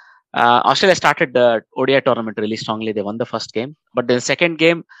 because Australia started the ODI tournament really strongly. They won the first game, but the second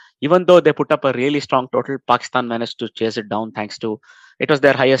game, even though they put up a really strong total, Pakistan managed to chase it down thanks to, it was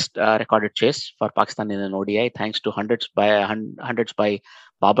their highest recorded chase for Pakistan in an ODI, thanks to hundreds by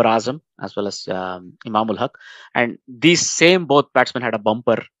Babar Azam as well as Imamul Haq. And these same both batsmen had a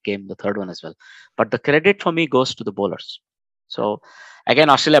bumper game, the third one as well. But the credit for me goes to the bowlers. So again,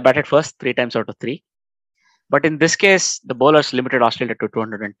 Australia batted first 3 times out of 3. But in this case, the bowlers limited Australia to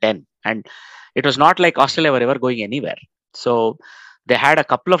 210. And it was not like Australia were ever going anywhere. So they had a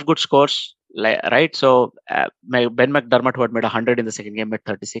couple of good scores, right? So Ben McDermott, who had made 100 in the second game, made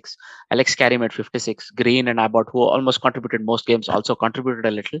 36. Alex Carey made 56. Green and Abbott, who almost contributed most games, also contributed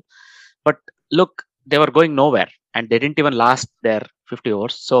a little. But look, they were going nowhere. And they didn't even last their 50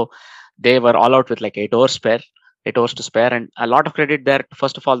 overs. So they were all out with like 8 overs to spare, and a lot of credit there,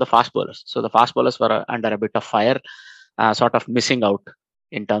 first of all, the fast bowlers. So the fast bowlers were under a bit of fire, sort of missing out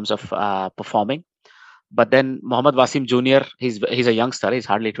in terms of performing. But then Mohammad Wasim Jr., he's a youngster, he's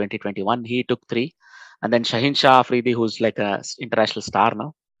hardly 2021, he took 3. And then Shaheen Shah Afridi, who's like an international star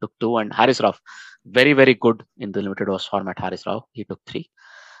now, took 2. And Haris Rauf, very, very good in the limited overs format, Haris Rauf, he took 3.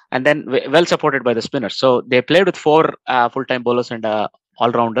 And then well supported by the spinners. So they played with 4 full-time bowlers and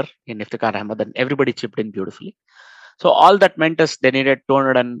all-rounder in Iftikhar Ahmed, and everybody chipped in beautifully. So all that meant is they needed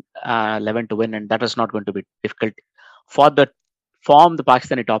 211 to win, and that was not going to be difficult for the form the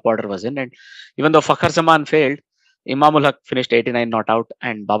Pakistani top order was in. And even though Fakhar Zaman failed, Imamul Haq finished 89 not out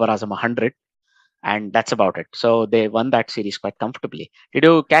and Babar Azam 100, and that's about it. So they won that series quite comfortably. Did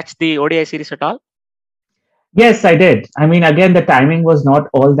you catch the ODI series at all? Yes, I did. I mean, again, the timing was not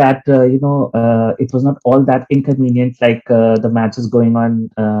all that, it was not all that inconvenient like the matches going on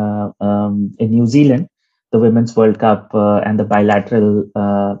in New Zealand, the Women's World Cup and the bilateral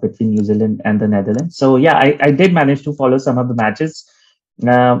between New Zealand and the Netherlands. So, yeah, I did manage to follow some of the matches.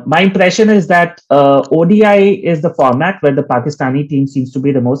 My impression is that ODI is the format where the Pakistani team seems to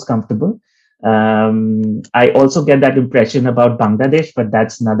be the most comfortable. I also get that impression about Bangladesh, but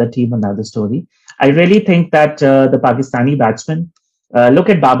that's another team, another story. I really think that the Pakistani batsmen, look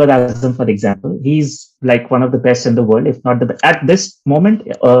at Babar Azam, for example. He's like one of the best in the world, if not at this moment,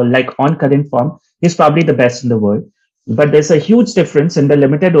 like on current form, he's probably the best in the world. But there's a huge difference in the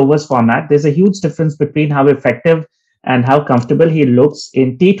limited overs format. There's a huge difference between how effective and how comfortable he looks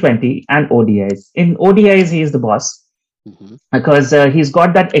in T20 and ODIs. In ODIs, he is the boss. Mm-hmm. Because he's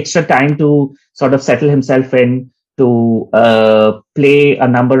got that extra time to sort of settle himself in, to play a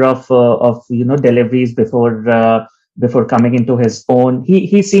number of deliveries before coming into his own.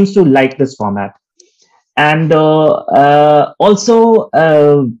 He seems to like this format, and also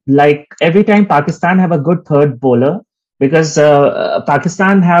like every time Pakistan have a good third bowler, because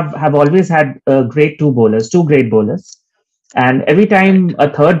Pakistan have always had two great bowlers, and every time a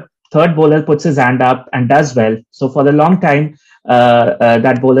third bowler puts his hand up and does well. So for a long time,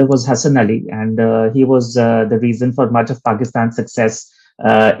 that bowler was Hassan Ali, and he was the reason for much of Pakistan's success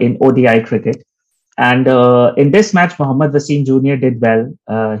in ODI cricket. And in this match, Mohammad Wasim Jr. did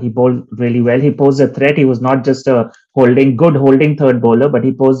well. He bowled really well. He posed a threat. He was not just a holding third bowler, but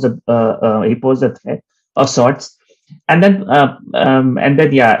he posed a threat of sorts. And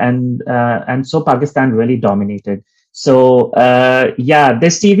so Pakistan really dominated. So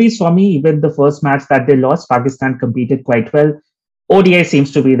this series for me, even the first match that they lost, Pakistan competed quite well. ODI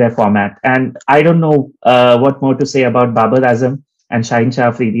seems to be their format, and I don't know what more to say about Babar Azam and Shaheen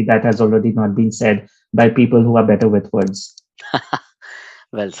Shah Afridi that has already not been said by people who are better with words.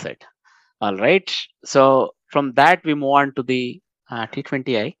 Well said. All right. So from that, we move on to the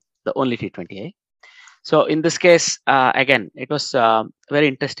T20I, the only T20I. So in this case, again, it was a very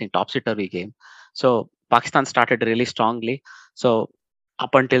interesting topsy-turvy game. So Pakistan started really strongly. So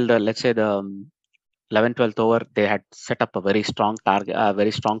up until the, let's say, the 11th, 12th over, they had set up a very strong target,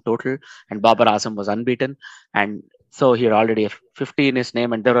 very strong total, and Babar Azam was unbeaten. And so he had already 50 in his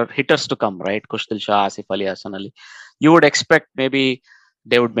name, and there were hitters to come, right? Kushdil Shah, Asif Ali, Hassan Ali. You would expect maybe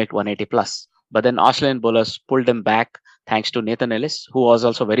they would make 180 plus. But then Australian bowlers pulled them back thanks to Nathan Ellis, who was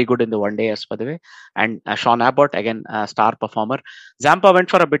also very good in the one day, by the way, and Sean Abbott, again, a star performer. Zampa went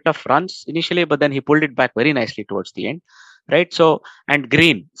for a bit of runs initially, but then he pulled it back very nicely towards the end, right? So, and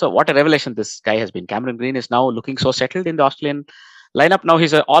Green. So, what a revelation this guy has been. Cameron Green is now looking so settled in the Australian lineup. Now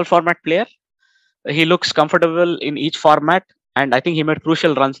he's an all format player. He looks comfortable in each format, and I think he made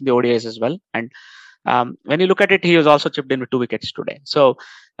crucial runs in the ODIs as well. And when you look at it, he was also chipped in with 2 wickets today. So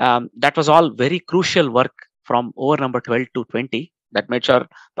that was all very crucial work from over number 12 to 20 that made sure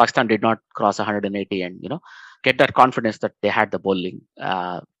Pakistan did not cross 180 and, get that confidence that they had the bowling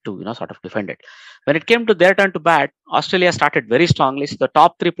to, sort of defend it. When it came to their turn to bat, Australia started very strongly. So the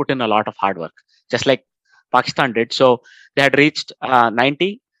top 3 put in a lot of hard work, just like Pakistan did. So they had reached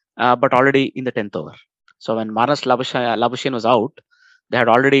 90, but already in the 10th over. So when Marnus Labuschagne was out, they had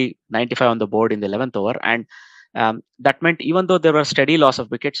already 95 on the board in the 11th over. And that meant even though there were steady loss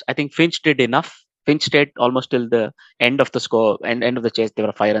of wickets, I think Finch did enough. Finch stayed almost till the end of the score and end of the chase. There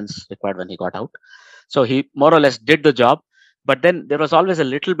were 5 runs required when he got out. So he more or less did the job. But then there was always a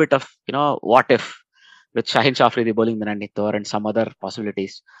little bit of, what if with Shaheen Shah Afridi bowling the 19th over and some other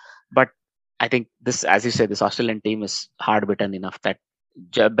possibilities. But I think this, as you say, this Australian team is hard bitten enough that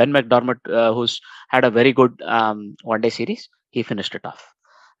Ben McDermott, who's had a very good one day series, he finished it off.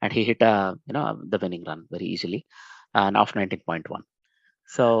 And he hit the winning run very easily and off 19.1.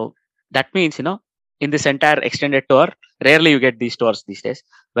 So that means, in this entire extended tour, rarely you get these tours these days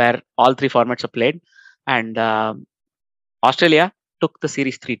where all 3 formats are played. And Australia took the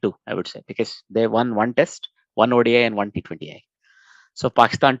series 3-2, I would say, because they won 1 test, 1 ODI and 1 T20I. So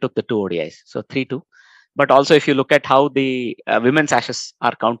Pakistan took the 2 ODIs. So 3-2. But also, if you look at how the women's ashes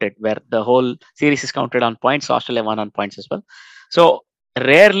are counted, where the whole series is counted on points, Australia won on points as well. So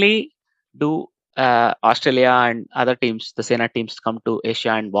rarely do Australia and other teams, the Sena teams, come to Asia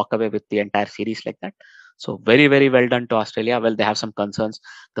and walk away with the entire series like that. So very, very well done to Australia. Well, they have some concerns.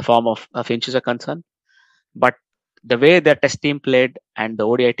 The form of Finch is a concern. But the way their test team played and the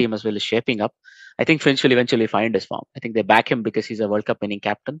ODI team as well is shaping up, I think Finch will eventually find his form. I think they back him because he's a World Cup winning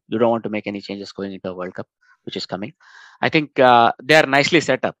captain. You don't want to make any changes going into a World Cup, which is coming. I think they are nicely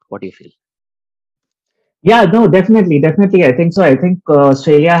set up. What do you feel? Yeah, no, definitely. I think so. I think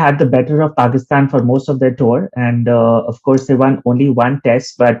Australia had the better of Pakistan for most of their tour. And of course, they won only 1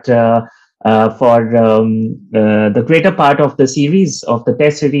 test. But for the greater part of the series, of the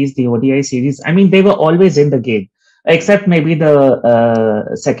test series, the ODI series, I mean, they were always in the game. Except maybe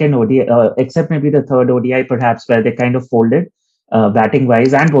the second ODI, except maybe the third ODI, perhaps, where they kind of folded batting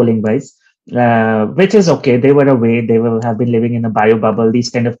wise and bowling wise, which is okay. They were away. They have been living in a bio bubble, these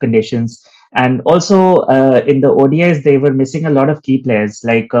kind of conditions. And also in the ODIs, they were missing a lot of key players.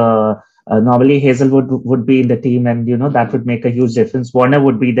 Like normally Hazelwood would be in the team, and that would make a huge difference. Warner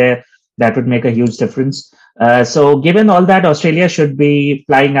would be there. That would make a huge difference. So given all that, Australia should be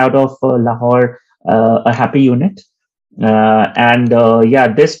flying out of Lahore a happy unit.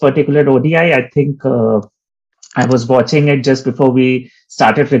 This particular ODI, I think I was watching it just before we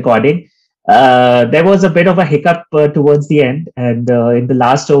started recording. There was a bit of a hiccup towards the end, and in the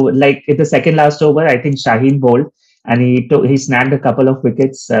last over, like in the second last over, I think Shaheen bowled, and he snagged a couple of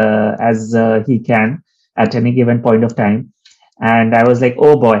wickets as he can at any given point of time, and I was like,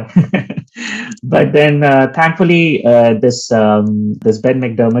 oh boy. But then thankfully this Ben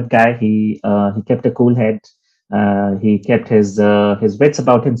McDermott guy, he kept a cool head. He kept his wits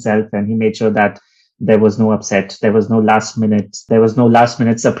about himself, and he made sure that there was no upset. There was no last minute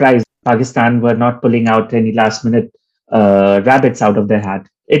surprise. Pakistan were not pulling out any last minute rabbits out of their hat.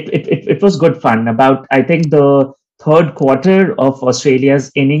 It was good fun. I think the third quarter of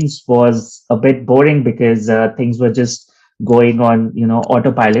Australia's innings was a bit boring because things were just going on,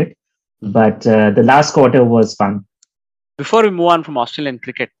 autopilot. But the last quarter was fun. Before we move on from Australian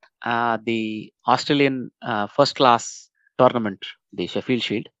cricket, the Australian first class tournament, the Sheffield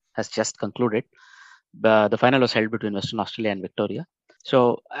Shield, has just concluded. The final was held between Western Australia and Victoria.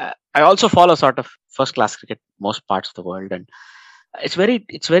 So I also follow sort of first class cricket most parts of the world, and it's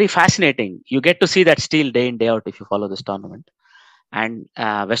very fascinating. You get to see that steel day in day out if you follow this tournament. And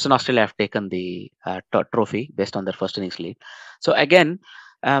Western Australia have taken the trophy based on their first innings lead. So again,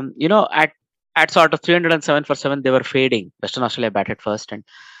 at sort of 307 for 7, they were fading. Western Australia batted first, and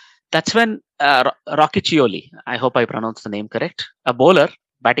that's when Rocky Chioli, I hope I pronounced the name correct, a bowler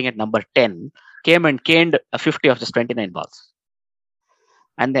batting at number 10, came and caned a 50 of just 29 balls.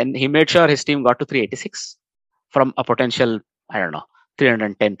 And then he made sure his team got to 386 from a potential,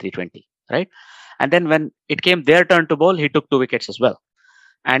 310, 320, right? And then when it came their turn to bowl, he took 2 wickets as well.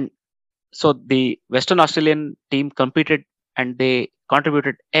 And so the Western Australian team competed and they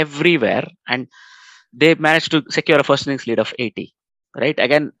contributed everywhere, and they managed to secure a first innings lead of 80, right?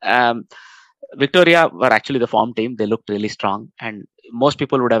 Again, Victoria were actually the form team. They looked really strong, and most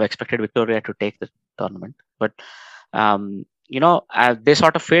people would have expected Victoria to take the tournament. But, they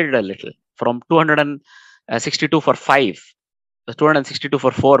sort of faded a little from 262 for 5, 262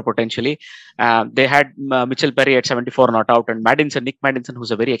 for 4 potentially. They had Mitchell Perry at 74 not out, and Nick Maddinson,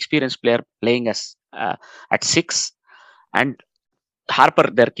 who's a very experienced player, playing as at 6. And Harper,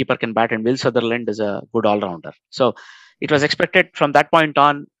 their keeper, can bat, and Will Sutherland is a good all-rounder. So it was expected from that point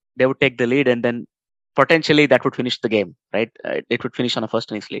on, they would take the lead, and then potentially that would finish the game, right? It would finish on a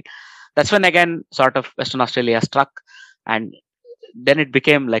first innings lead. That's when again, sort of Western Australia struck, and then it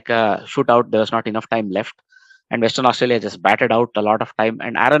became like a shootout. There was not enough time left, and Western Australia just batted out a lot of time.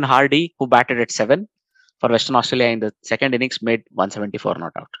 And Aaron Hardy, who batted at 7 for Western Australia in the second innings, made 174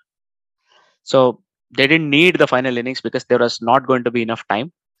 not out. So they didn't need the final innings because there was not going to be enough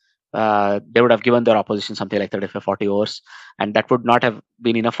time. They would have given their opposition something like 35-40 overs, and that would not have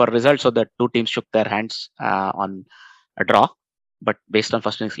been enough for a result. So the two teams shook their hands on a draw. But based on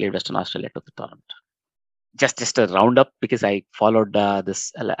first innings lead, Western Australia took the tournament. Just a roundup, because I followed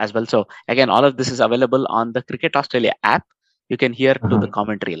this as well. So again, all of this is available on the Cricket Australia app. You can hear to the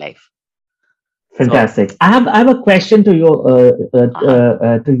commentary live. Fantastic. So, I have a question to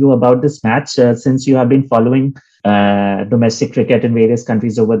you about this match, since you have been following domestic cricket in various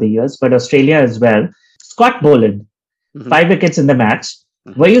countries over the years, but Australia as well. Scott Boland, 5 wickets in the match.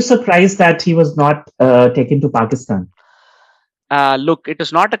 Were you surprised that he was not taken to Pakistan? Look, it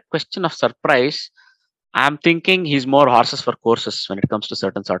is not a question of surprise. I'm thinking he's more horses for courses when it comes to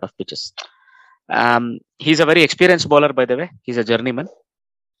certain sort of pitches. He's a very experienced bowler, by the way. He's a journeyman.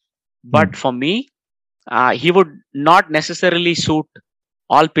 But for me, he would not necessarily suit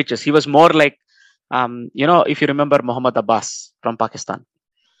all pitches. He was more like, if you remember Mohammad Abbas from Pakistan.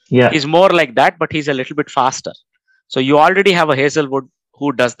 Yeah. He's more like that, but he's a little bit faster. So you already have a Hazelwood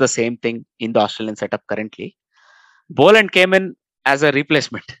who does the same thing in the Australian setup currently. Boland came in as a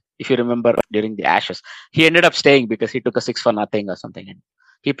replacement, if you remember, during the Ashes. He ended up staying because he took a 6-for-0 or something, and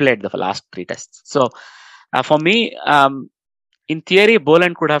he played the last 3 tests. So for me, in theory,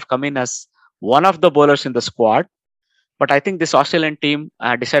 Boland could have come in as one of the bowlers in the squad, but I think this Australian team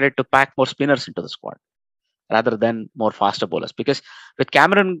decided to pack more spinners into the squad rather than more faster bowlers. Because with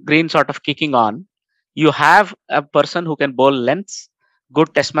Cameron Green sort of kicking on, you have a person who can bowl lengths,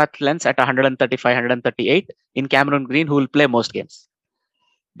 good test match lengths at 135, 138 in Cameron Green, who will play most games.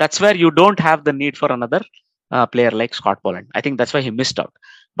 That's where you don't have the need for another player like Scott Boland. I think that's why he missed out.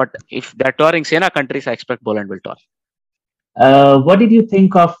 But if they're touring Sena countries, I expect Boland will tour. What did you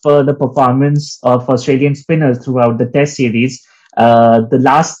think of the performance of Australian spinners throughout the Test series? The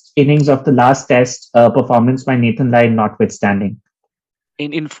last innings of the last Test performance by Nathan Lyon notwithstanding.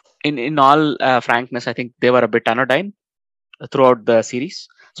 In all frankness, I think they were a bit anodyne throughout the series.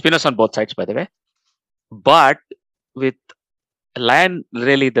 Spinners on both sides, by the way. But with Lyon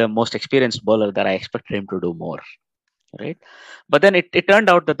really the most experienced bowler, that I expected him to do more. Right? But then it turned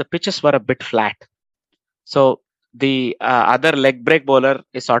out that the pitches were a bit flat. So the other leg break bowler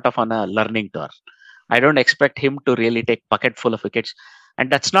is sort of on a learning tour. I don't expect him to really take bucket full of wickets. And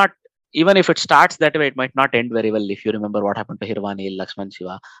that's not, even if it starts that way, it might not end very well. If you remember what happened to Hirvani, Laxman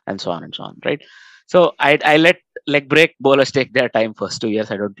Shiva, and so on, right? So I let leg break bowlers take their time first 2 years.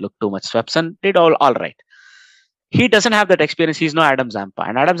 I don't look too much. Swepson did all right. He doesn't have that experience. He's no Adam Zampa.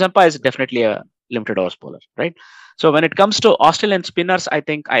 And Adam Zampa is definitely a limited overs bowler, right? So when it comes to Australian spinners, I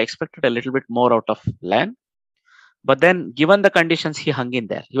think I expected a little bit more out of Lyon. But then given the conditions, he hung in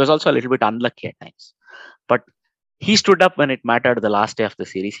there. He was also a little bit unlucky at times. But he stood up when it mattered the last day of the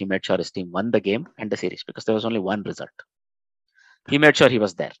series. He made sure his team won the game and the series because there was only one result. He made sure he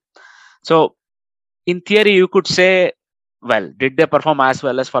was there. So in theory, you could say well, did they perform as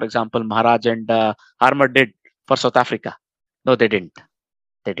well as, for example, Maharaj and Harmer did for South Africa? No, they didn't.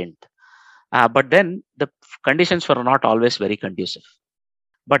 They didn't. But then the conditions were not always very conducive.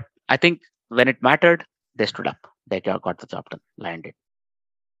 But I think when it mattered, they stood up. They got the job done. Lion did.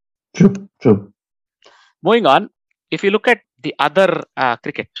 True, true. Moving on, if you look at the other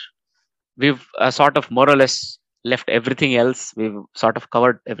cricket, we've sort of more or less left everything else. We've sort of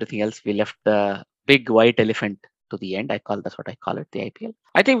covered everything else. We left the big white elephant to the end. That's what I call it, the IPL.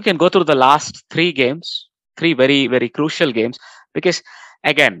 I think we can go through the last three games, three very, very crucial games, because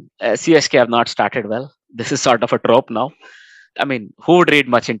again, CSK have not started well. This is sort of a trope now. I mean, who would read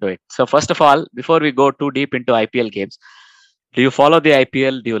much into it? So first of all, before we go too deep into IPL games, do you follow the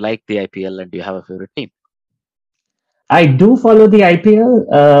IPL? Do you like the IPL? And do you have a favorite team? I do follow the IPL.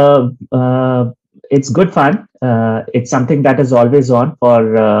 It's good fun. It's something that is always on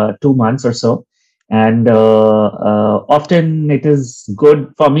for 2 months or so. And often it is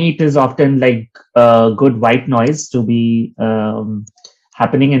good. For me, it is often like good white noise to be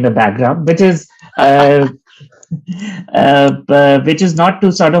happening in the background, which is not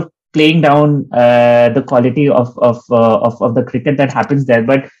to sort of playing down the quality of the cricket that happens there,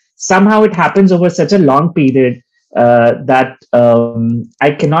 but somehow it happens over such a long period that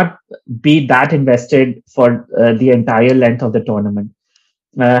I cannot be that invested for the entire length of the tournament.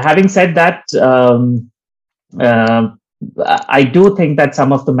 Having said that, I do think that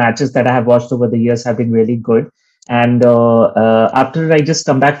some of the matches that I have watched over the years have been really good. And after I just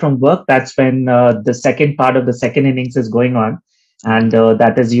come back from work, that's when the second part of the second innings is going on. And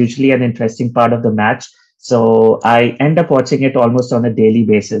that is usually an interesting part of the match. So I end up watching it almost on a daily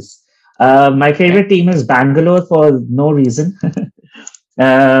basis. My favorite team is Bangalore for no reason.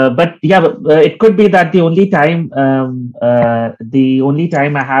 But yeah, it could be that the only time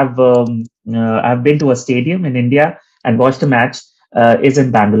I have I've been to a stadium in India and watched a match is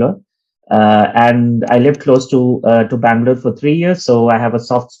in Bangalore. And I lived close to Bangalore for 3 years, so I have a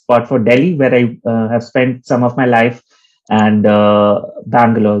soft spot for Delhi, where I have spent some of my life, and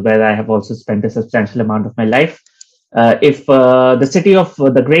Bangalore, where I have also spent a substantial amount of my life. If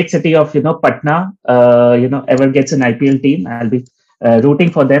the great city of Patna, ever gets an IPL team, I'll be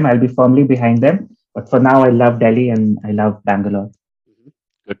rooting for them. I'll be firmly behind them. But for now, I love Delhi and I love Bangalore.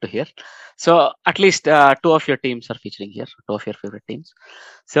 Good to hear. So at least two of your teams are featuring here, two of your favorite teams.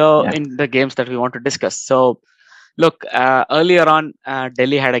 So in the games that we want to discuss. So look, earlier on,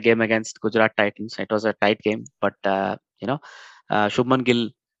 Delhi had a game against Gujarat Titans. It was a tight game, but Shubman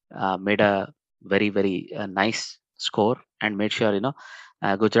Gill made a very, very nice score and made sure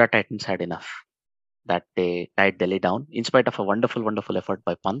Gujarat Titans had enough that they tied Delhi down in spite of a wonderful, wonderful effort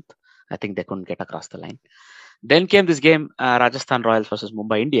by Pant. I think they couldn't get across the line. Then came this game, Rajasthan Royals versus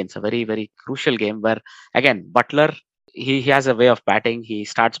Mumbai Indians, a very, very crucial game where, again, Butler, he has a way of batting. He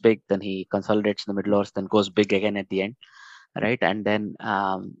starts big, then he consolidates in the middle overs, then goes big again at the end, right? And then,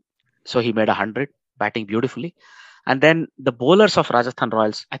 so he made 100, batting beautifully. And then the bowlers of Rajasthan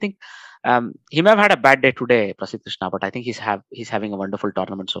Royals, I think he may have had a bad day today, Prasidh Krishna, but I think he's having a wonderful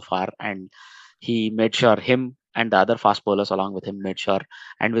tournament so far. And he made sure him and the other fast bowlers along with him made sure.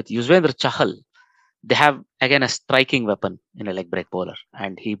 And with Yuzvendra Chahal, they have again a striking weapon in a leg break bowler,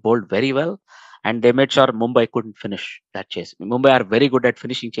 and he bowled very well. And they made sure Mumbai couldn't finish that chase. Mumbai are very good at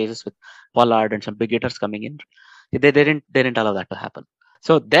finishing chases with Pollard and some big hitters coming in. They didn't allow that to happen.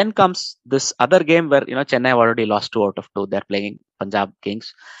 So then comes this other game where Chennai have already lost 2 out of 2. They're playing Punjab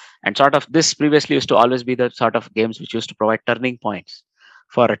Kings, and sort of this previously used to always be the sort of games which used to provide turning points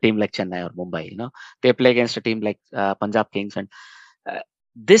for a team like Chennai or Mumbai. They play against a team like Punjab Kings, and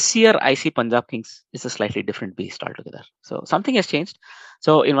this year I see Punjab Kings is a slightly different beast altogether. So something has changed.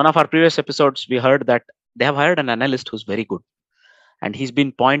 So in one of our previous episodes, we heard that they have hired an analyst who's very good, and he's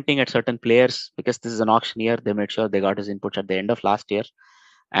been pointing at certain players because this is an auction year. They made sure they got his inputs at the end of last year,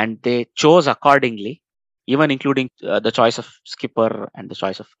 and they chose accordingly, even including the choice of skipper and the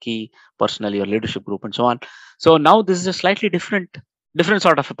choice of key personnel, your leadership group, and so on. So now this is a slightly different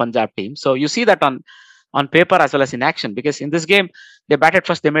sort of a Punjab team. So you see that on paper as well as in action, because in this game they batted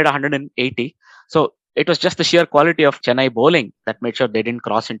first, they made 180. So it was just the sheer quality of Chennai bowling that made sure they didn't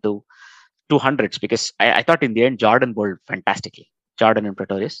cross into 200s, because I thought in the end Jordan bowled fantastically. Jordan and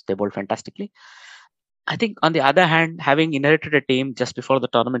Pretorius, they bowled fantastically. I think on the other hand, having inherited a team just before the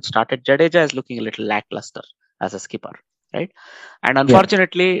tournament started, Jadeja is looking a little lackluster as a skipper, right? And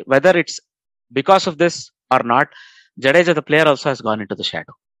unfortunately, whether it's because of this or not, Jadeja, the player, also has gone into the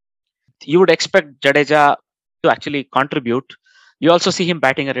shadow. You would expect Jadeja to actually contribute. You also see him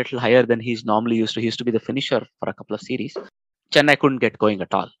batting a little higher than he's normally used to. He used to be the finisher for a couple of series. Chennai couldn't get going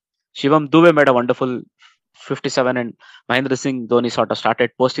at all. Shivam Dube made a wonderful 57 and Mahendra Singh Dhoni sort of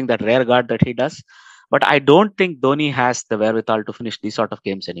started posting that rare guard that he does. But I don't think Dhoni has the wherewithal to finish these sort of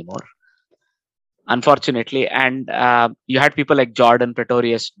games anymore, unfortunately. And you had people like Jordan,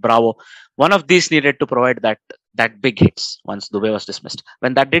 Pretorius, Bravo. One of these needed to provide that big hits once Dubey was dismissed.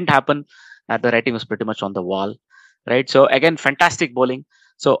 When that didn't happen, the rating was pretty much on the wall, right? So again, fantastic bowling.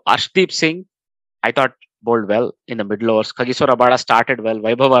 So Arshdeep Singh, I thought bowled well in the middle overs. Kagiso Rabada started well.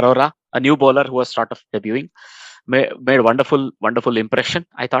 Vaibhav Arora, a new bowler who was sort of debuting, made wonderful impression.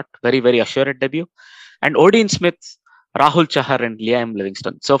 I thought very assured debut. And Odin Smith, Rahul Chahar, and Liam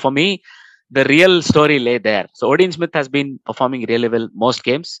Livingston. So for me, the real story lay there. So Odin Smith has been performing really well most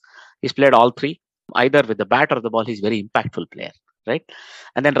games. He's played all three, either with the bat or the ball. He's a very impactful player, right?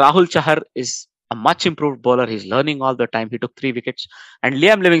 And then Rahul Chahar is a much improved bowler. He's learning all the time. He took 3 wickets. And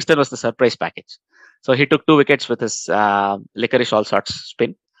Liam Livingston was the surprise package. So he took 2 wickets with his licorice all sorts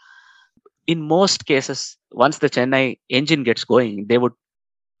spin. In most cases, once the Chennai engine gets going, they would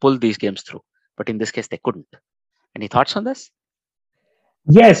pull these games through. But in this case, they couldn't. Any thoughts on this?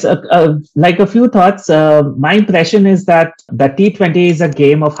 Yes, like a few thoughts. My impression is that the T20 is a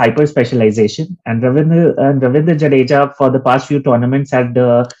game of hyper specialization, and Ravindra Jadeja for the past few tournaments had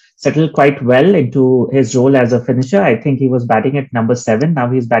settled quite well into his role as a finisher. I think he was batting at number 7. Now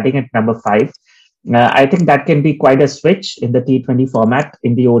he's batting at number 5. I think that can be quite a switch in the T20 format.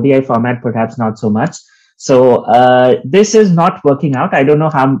 In the ODI format, perhaps not so much. So this is not working out. I don't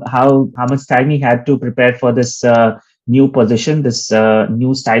know how much time he had to prepare for this new position, this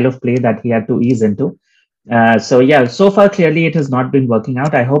new style of play that he had to ease into. So far clearly it has not been working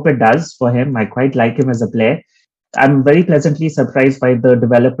out. I hope it does for him. I quite like him as a player. I'm very pleasantly surprised by the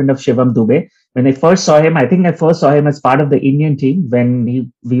development of Shivam Dube. When I first saw him, I think I first saw him as part of the Indian team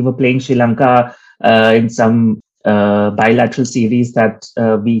when we were playing Sri Lanka in some bilateral series that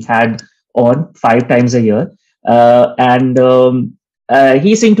we had on 5 times a year.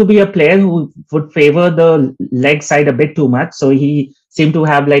 He seemed to be a player who would favor the leg side a bit too much. So he seemed to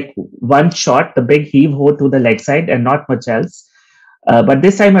have like one shot, the big heave-ho to the leg side and not much else. But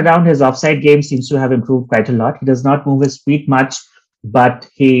this time around, his offside game seems to have improved quite a lot. He does not move his feet much, but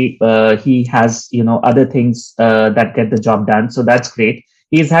he has other things that get the job done. So that's great.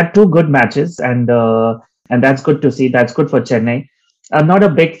 He's had 2 good matches, and that's good to see. That's good for Chennai. I'm not a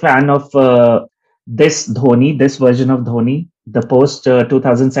big fan of this version of Dhoni, the post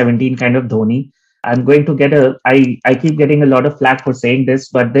 2017 kind of Dhoni. I'm going to I keep getting a lot of flack for saying this,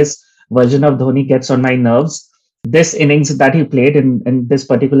 but this version of Dhoni gets on my nerves. This innings that he played in this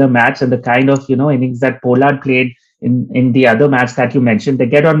particular match and the kind of, innings that Pollard played in the other match that you mentioned, they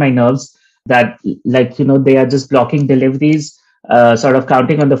get on my nerves that they are just blocking deliveries, sort of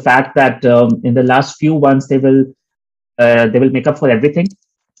counting on the fact that in the last few ones they will make up for everything.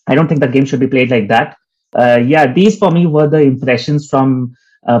 I don't think the game should be played like that. These for me were the impressions from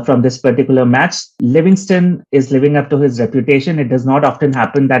this particular match. Livingston is living up to his reputation. It does not often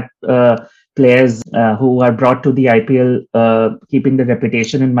happen that players who are brought to the IPL, keeping the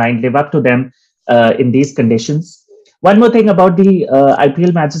reputation in mind, live up to them in these conditions. One more thing about the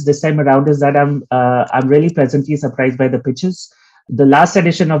IPL matches this time around is that I'm really pleasantly surprised by the pitches. The last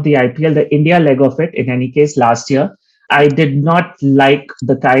edition of the IPL, the India leg of it, in any case, last year, I did not like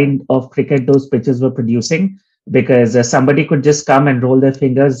the kind of cricket those pitches were producing, because somebody could just come and roll their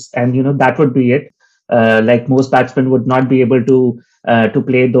fingers and that would be it. Like most batsmen would not be able to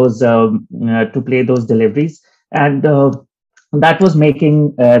play those deliveries, and that was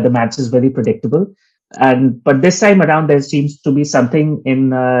making the matches very predictable. But this time around, there seems to be something in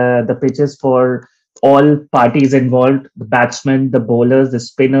the pitches for all parties involved: the batsmen, the bowlers, the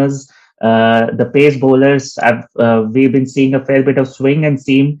spinners, the pace bowlers. We've been seeing a fair bit of swing and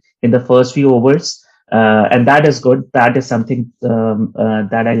seam in the first few overs, and that is good. That is something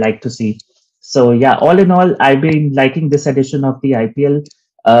that I like to see. So yeah, all in all, I've been liking this edition of the IPL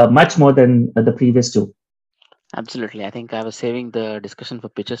much more than the previous 2. Absolutely. I think I was saving the discussion for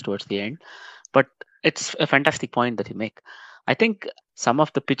pitches towards the end, but it's a fantastic point that you make. I think some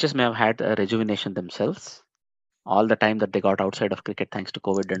of the pitches may have had a rejuvenation themselves all the time that they got outside of cricket thanks to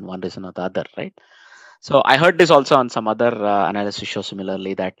COVID and one reason or the other, right? So I heard this also on some other analysis show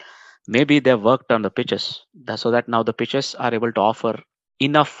similarly, that maybe they've worked on the pitches so that now the pitches are able to offer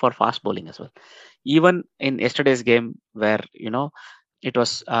enough for fast bowling as well. Even in yesterday's game where, it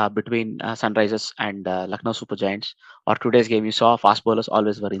was between Sunrisers and Lucknow Super Giants, or today's game, you saw fast bowlers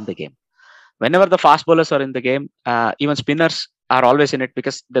always were in the game. Whenever the fast bowlers are in the game, even spinners are always in it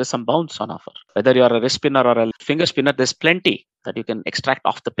because there is some bounce on offer. Whether you are a wrist spinner or a finger spinner, there's plenty that you can extract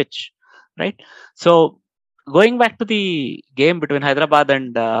off the pitch, right? So going back to the game between Hyderabad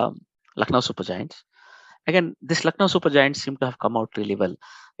and Lucknow Super Giants, again, this Lucknow Super Giants seem to have come out really well.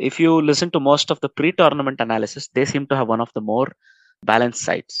 If you listen to most of the pre-tournament analysis, they seem to have one of the more balanced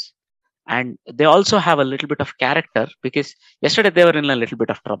sides. And they also have a little bit of character because yesterday they were in a little bit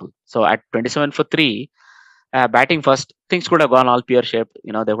of trouble. So at 27 for 3, batting first, things could have gone all pear shaped.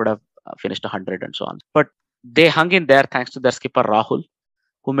 They would have finished 100 and so on. But they hung in there thanks to their skipper Rahul,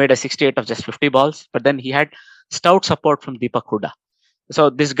 who made a 68 of just 50 balls. But then he had stout support from Deepak Hooda. So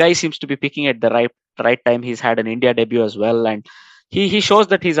this guy seems to be picking at the right time. He's had an India debut as well, and he shows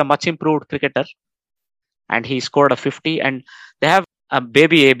that he's a much improved cricketer. And he scored a 50, and they have a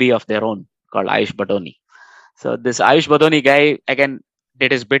baby AB of their own called Ayush Badoni. So this Ayush Badoni guy again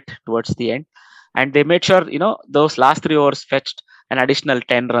did his bit towards the end, and they made sure those last 3 overs fetched an additional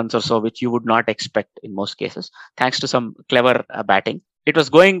 10 runs or so, which you would not expect in most cases, thanks to some clever batting. It was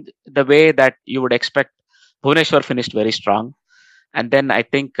going the way that you would expect. Bhuvneshwar finished very strong. And then I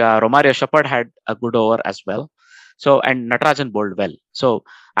think Romario Shepherd had a good over as well. So, and Natarajan bowled well. So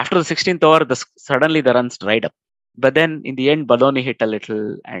after the 16th over, suddenly the runs dried up. But then in the end, Badoni hit a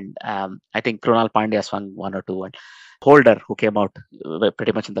little, and I think Krunal Pandya swung 1 or 2, and Holder, who came out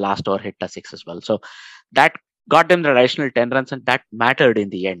pretty much in the last over, hit a 6 as well. So that got them the additional 10 runs, and that mattered in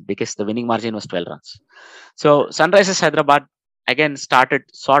the end because the winning margin was 12 runs. So Sunrisers Hyderabad again started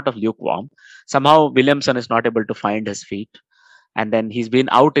sort of lukewarm. Somehow Williamson is not able to find his feet. And then he's been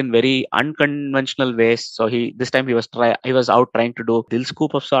out in very unconventional ways. So this time he was out trying to do dil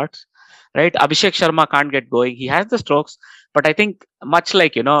scoop of sorts, right? Abhishek Sharma can't get going. He has the strokes, but I think much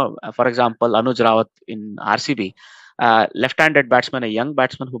like for example, Anuj Rawat in RCB, left-handed batsman, a young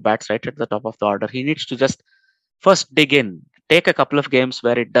batsman who bats right at the top of the order, he needs to just first dig in, take a couple of games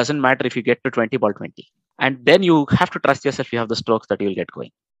where it doesn't matter if you get to 20 ball 20, and then you have to trust yourself. You have the strokes that you'll get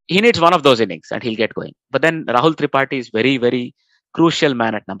going. He needs one of those innings and he'll get going. But then Rahul Tripathi is very, very crucial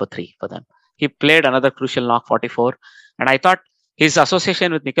man at number 3 for them. He played another crucial knock 44. And I thought his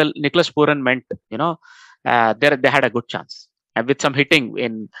association with Nicholas Pooran meant, they had a good chance. And with some hitting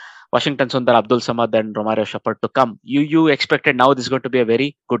in Washington Sundar, Abdul Samad and Romario Shepherd to come, you expected now this is going to be a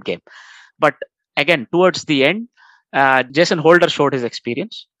very good game. But again, towards the end, Jason Holder showed his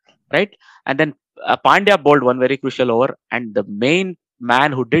experience, right? And then Pandya bowled one very crucial over, and the main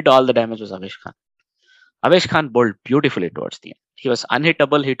man who did all the damage was Avesh Khan. Avesh Khan bowled beautifully towards the end. He was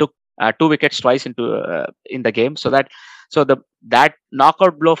unhittable. He took 2 wickets twice in the game. So that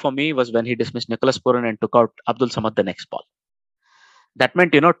knockout blow for me was when he dismissed Nicholas Pooran and took out Abdul Samad the next ball. That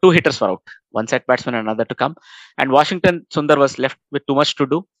meant 2 hitters were out, one set batsman and another to come, and Washington Sundar was left with too much to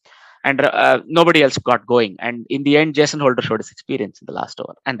do, and nobody else got going. And in the end, Jason Holder showed his experience in the last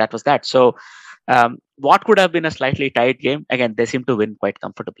over, and that was that. So what could have been a slightly tight game, again, they seem to win quite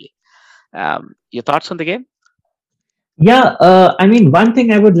comfortably. Your thoughts on the game? Yeah, one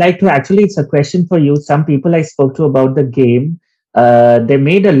thing I would like to it's a question for you. Some people I spoke to about the game, they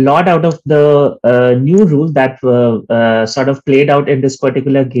made a lot out of the new rule that sort of played out in this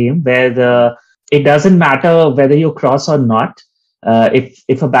particular game, where it doesn't matter whether you cross or not.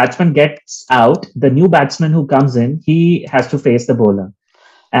 If a batsman gets out, the new batsman who comes in, he has to face the bowler.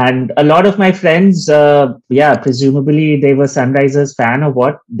 And a lot of my friends, presumably they were Sunrisers fan or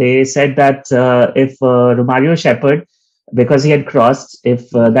what, they said that if Romario Shepherd, because he had crossed, if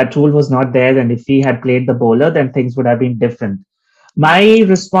that rule was not there and if he had played the bowler, then things would have been different. My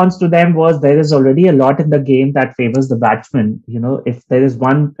response to them was there is already a lot in the game that favors the batsman. If there is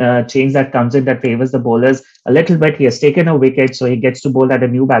one change that comes in that favors the bowlers a little bit, he has taken a wicket, so he gets to bowl at a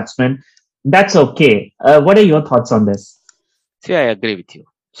new batsman. That's okay. What are your thoughts on this? See, I agree with you.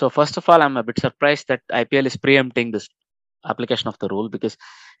 So first of all, I'm a bit surprised that IPL is preempting this application of the rule because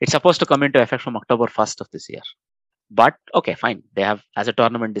it's supposed to come into effect from October 1st of this year. But okay, fine. They have, as a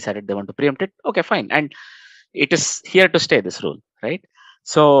tournament, decided they want to preempt it. Okay, fine. And it is here to stay, this rule, right?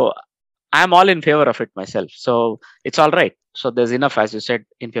 So I'm all in favor of it myself. So it's all right. So there's enough, as you said,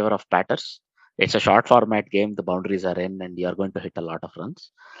 in favor of batters. It's a short format game. The boundaries are in and you're going to hit a lot of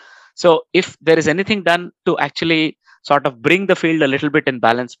runs. So if there is anything done to actually sort of bring the field a little bit in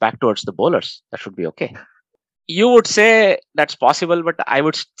balance back towards the bowlers, that should be okay. You would say that's possible, but I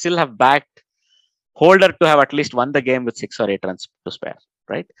would still have backed Holder to have at least won the game with 6 or 8 runs to spare,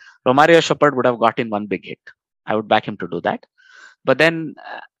 right? Romario Shepherd would have got in one big hit. I would back him to do that. But then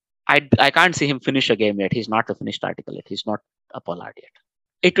I can't see him finish a game yet. He's not a finished article yet. He's not a Pollard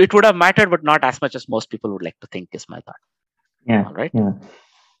yet. It would have mattered, but not as much as most people would like to think, is my thought. Yeah. All right. Yeah.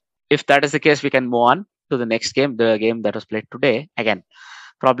 If that is the case, we can move on to the next game, the game that was played today. Again,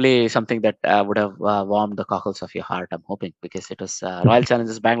 probably something that would have warmed the cockles of your heart, I'm hoping, because it was Royal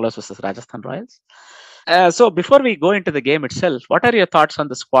Challengers Bangalore versus Rajasthan Royals. So before we go into the game itself, what are your thoughts on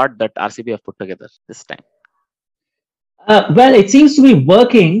the squad that RCB have put together this time? Well, it seems to be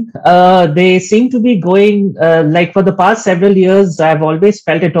working. They seem to be going like for the past several years. It always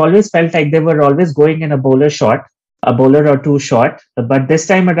felt like they were always going in a bowler short, a bowler or two short. But this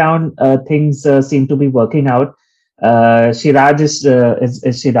time around, things seem to be working out. Is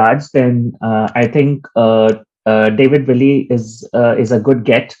Siraj. Then I think David Willey is a good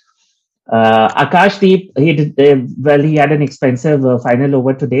get. Akashdeep, he had an expensive final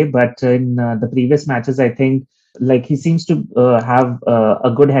over today, but in the previous matches, I think like he seems to have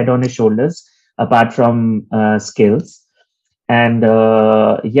a good head on his shoulders, apart from skills. And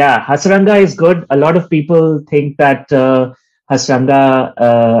yeah, Hasranga is good. A lot of people think that Hasranga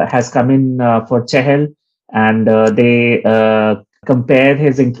has come in for Chehel, and they compare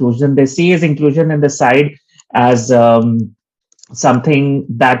his inclusion. They see his inclusion in the side as something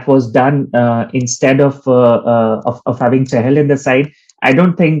that was done instead of having Chahal in the side. I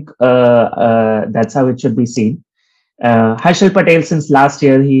don't think that's how it should be seen. Harshal Patel, since last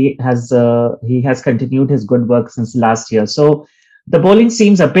year, he has continued his good work since last year. So the bowling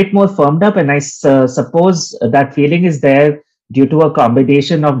seems a bit more firmed up, and I suppose that feeling is there due to a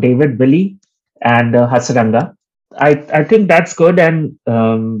combination of David Willey and Hasaranga. I think that's good, and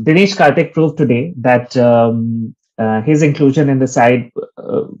Dinesh Karthik proved today that his inclusion in the side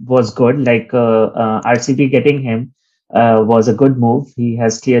was good. Like RCB getting him was a good move. He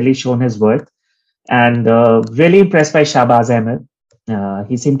has clearly shown his worth, and really impressed by Shahbaz Ahmed.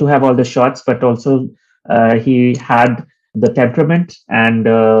 He seemed to have all the shots, but also he had the temperament, and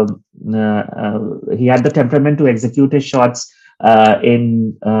he had the temperament to execute his shots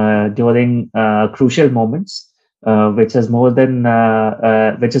in during crucial moments. Which is more than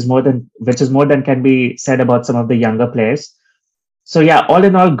can be said about some of the younger players. So yeah, all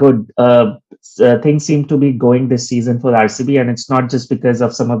in all, good. Things seem to be going this season for RCB, and it's not just because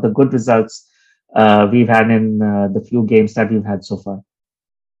of some of the good results we've had in the few games that we've had so far.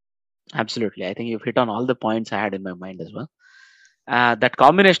 Absolutely. I think you've hit on all the points I had in my mind as well. That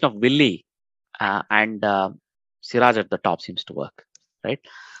combination of Willie and Siraj at the top seems to work, right?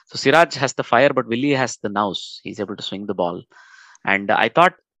 So Siraj has the fire, but Willie has the nous. He's able to swing the ball. And I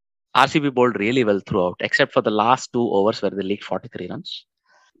thought RCB bowled really well throughout, except for the last 2 overs where they leaked 43 runs.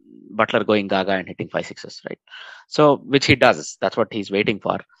 Butler going gaga and hitting 5 6s, right? So, which he does. That's what he's waiting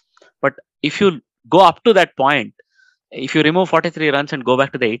for. But if you go up to that point, if you remove 43 runs and go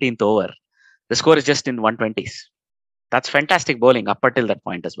back to the 18th over, the score is just in 120s. That's fantastic bowling up until that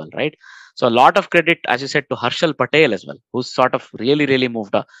point as well, right? So a lot of credit, as you said, to Harshal Patel as well, who's sort of really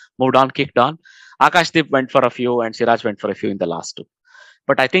moved on, kicked on. Akashdeep went for a few and Siraj went for a few in the last two.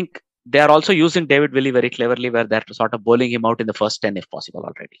 But I think they are also using David Willey very cleverly, where they're sort of bowling him out in the first 10 if possible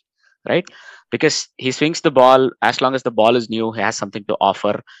already, right? Because he swings the ball, as long as the ball is new, he has something to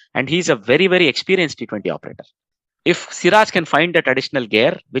offer. And he's a very experienced T20 operator. If Siraj can find that additional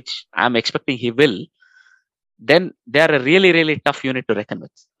gear, which I'm expecting he will, then they're a really tough unit to reckon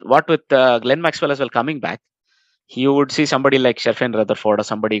with. What with Glenn Maxwell as well coming back, you would see somebody like Sherfin Rutherford or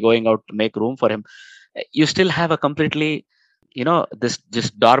somebody going out to make room for him. You still have a completely, this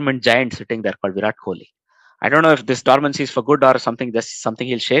just dormant giant sitting there called Virat Kohli. I don't know if this dormancy is for good or something. This is something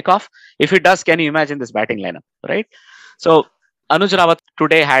he'll shake off. If it does, can you imagine this batting lineup, right? So Anuj Rawat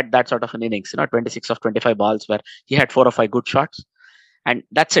today had that sort of an innings, 26 of 25 balls where he had 4 or 5 good shots. And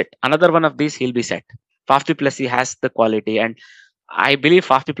that's it. Another one of these, he'll be set. Faf du Plessis has the quality, and I believe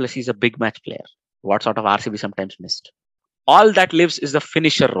Faf du Plessis is a big match player. What sort of RCB sometimes missed. All that lives is the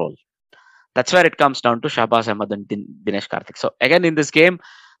finisher role. That's where it comes down to Shahbaz Ahmed and Dinesh Karthik. So again, in this game,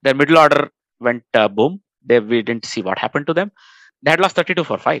 their middle order went boom. We didn't see what happened to them. They had lost 32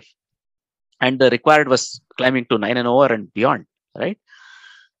 for 5. And the required was climbing to 9 and over and beyond, right?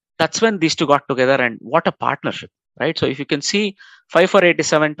 That's when these two got together, and what a partnership, right? So if you can see 5 for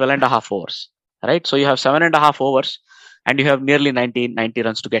 87, 12 and a half overs, right? So you have 7.5 overs and you have nearly 90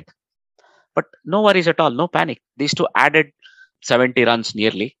 runs to get. But no worries at all, no panic. These two added 70 runs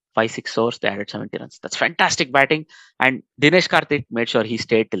nearly. 5-6 overs, they added 70 runs. That's fantastic batting. And Dinesh Karthik made sure he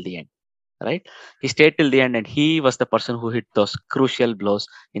stayed till the end, right? He stayed till the end, and he was the person who hit those crucial blows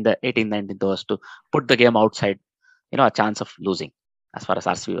in the 18-19 overs to put the game outside, a chance of losing as far as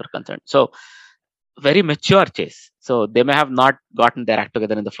RCB were concerned. So very mature chase. So they may have not gotten their act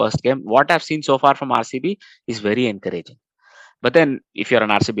together in the first game. What I've seen so far from RCB is very encouraging. But then if you're an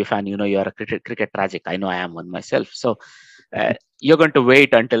RCB fan, you're a cricket tragic. I know I am one myself. So you're going to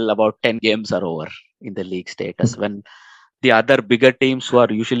wait until about 10 games are over in the league status when the other bigger teams who are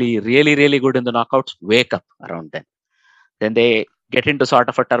usually really good in the knockouts wake up around then. Then they get into sort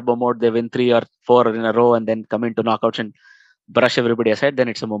of a turbo mode. They win 3 or 4 in a row and then come into knockouts and brush everybody aside. Then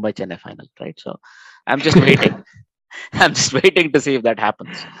it's a Mumbai Chennai final, right? So I'm just waiting. I'm just waiting to see if that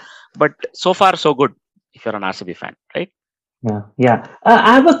happens. But so far, so good. If you're an RCB fan, right? Yeah, yeah.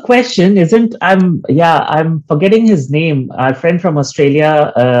 I have a question. I'm forgetting his name. Our friend from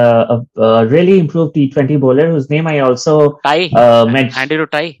Australia, a really improved T20 bowler whose name I also Ty, mentioned. Andy to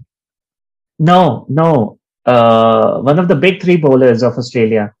Ty. No, no. One of the big three bowlers of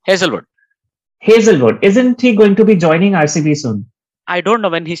Australia, Hazelwood. Hazelwood. Isn't he going to be joining RCB soon? I don't know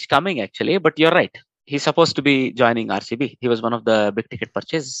when he's coming actually, but you're right. He's supposed to be joining RCB. He was one of the big ticket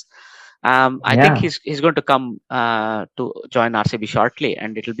purchases. I think Yeah, he's going to come to join RCB shortly,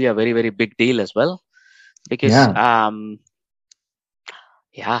 and it'll be a very very big deal as well because yeah.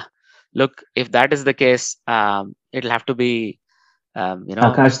 yeah, look, if that is the case, it'll have to be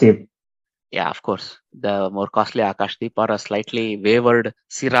Akashdeep. yeah, of course, the more costly Akashdeep or a slightly wavered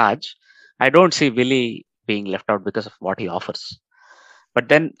Siraj. I don't see Willie being left out because of what he offers. But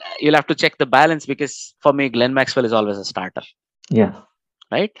then you'll have to check the balance because for me, Glenn Maxwell is always a starter, Yeah,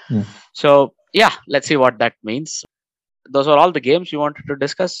 right? yeah. So yeah, let's see what that means. Those are all the games we wanted to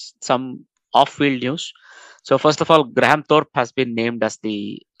discuss. Some off-field news. So first of all, Graham Thorpe has been named as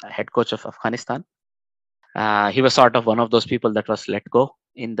the head coach of Afghanistan. He was sort of one of those people that was let go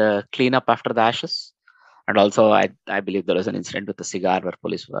in the cleanup after the Ashes. And also, I believe there was an incident with the cigar where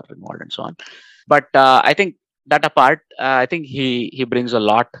police were involved and so on. But I think that apart, I think he brings a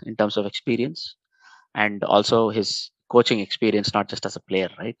lot in terms of experience and also his coaching experience, not just as a player,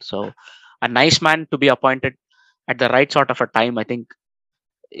 right? So a nice man to be appointed at the right sort of a time. I think,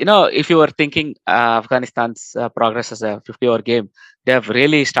 if you were thinking Afghanistan's progress as a 50-over game, they have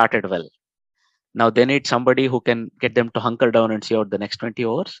really started well. Now they need somebody who can get them to hunker down and see out the next 20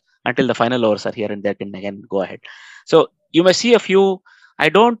 overs until the final overs are here and they can again go ahead. So you may see a few, I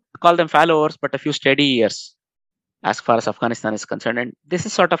don't call them fallow overs, but a few steady years as far as Afghanistan is concerned. And this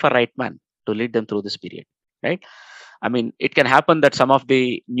is sort of a right man to lead them through this period, right? I mean, it can happen that some of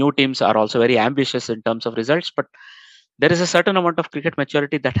the new teams are also very ambitious in terms of results, but there is a certain amount of cricket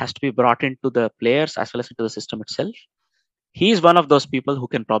maturity that has to be brought into the players as well as into the system itself. He is one of those people who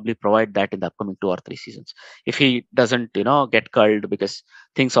can probably provide that in the upcoming 2 or 3 seasons. If he doesn't, get culled, because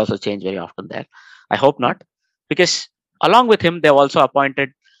things also change very often there. I hope not, because along with him, they've also appointed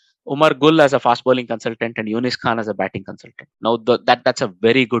Umar Gul as a fast bowling consultant and Yunis Khan as a batting consultant. Now that's a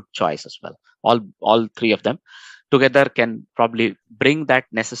very good choice as well. All three of them together can probably bring that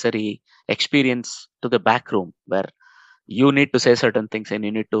necessary experience to the back room where you need to say certain things and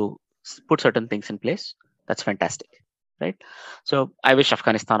you need to put certain things in place. That's fantastic, right? So I wish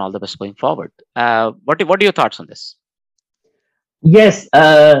Afghanistan all the best going forward. What are your thoughts on this? Yes,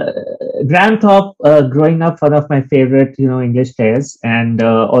 Graham Thorpe, growing up, one of my favorite, English players, and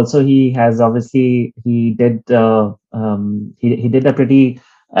also he has obviously he did a pretty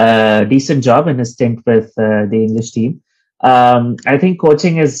decent job in his stint with the English team. I think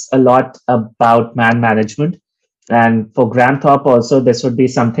coaching is a lot about man management, and for Graham Thorpe also, this would be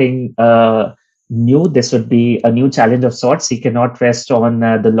something new. This would be a new challenge of sorts. He cannot rest on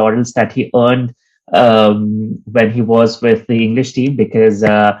the laurels that he earned when he was with the English team, because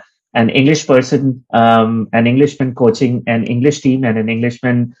an English person, an Englishman coaching an English team and an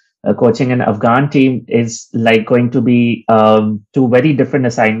Englishman coaching an Afghan team is like going to be two very different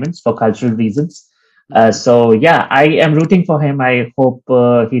assignments for cultural reasons. So yeah, I am rooting for him. I hope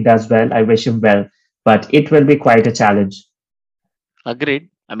he does well. I wish him well, but it will be quite a challenge. Agreed.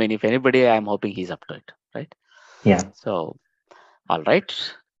 I mean, if anybody, I'm hoping he's up to it, right? Yeah. So, all right.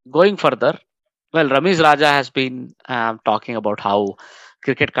 Going further, well, Ramiz Raja has been talking about how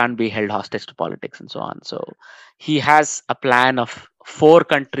cricket can't be held hostage to politics and so on. So he has a plan of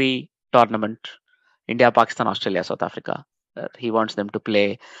 4-country tournament: India, Pakistan, Australia, South Africa. He wants them to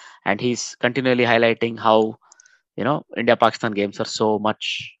play, and he's continually highlighting how India Pakistan games are so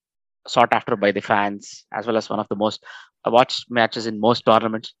much sought after by the fans, as well as one of the most watched matches in most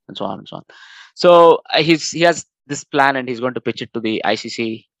tournaments, and so on and so on. So he has this plan, and he's going to pitch it to the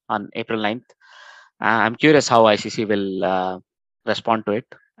ICC on April 9th. I'm curious how ICC will respond to it,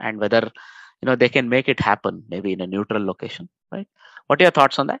 and whether they can make it happen, maybe in a neutral location, right? What are your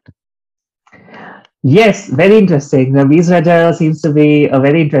thoughts on that? Yes, very interesting. Ramiz Raja seems to be a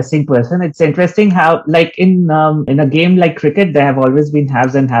very interesting person. It's interesting how, like in a game like cricket, there have always been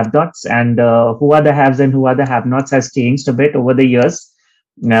haves and have-nots, and who are the haves and who are the have-nots has changed a bit over the years.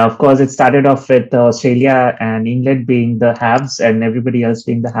 Now, of course, it started off with Australia and England being the haves and everybody else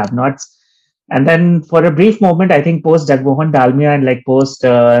being the have-nots. And then for a brief moment, I think post Jagmohan Dalmia and like post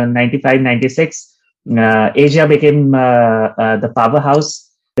 95, 96, Asia became the powerhouse.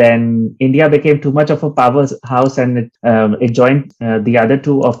 Then India became too much of a powerhouse, and it joined the other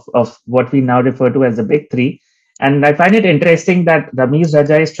two of what we now refer to as the big three. And I find it interesting that Ramiz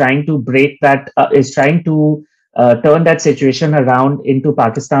Raja is trying to break that, is trying to turn that situation around into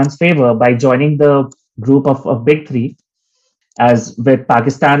Pakistan's favor by joining the group of Big Three, as with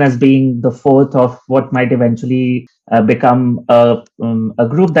Pakistan as being the fourth of what might eventually become a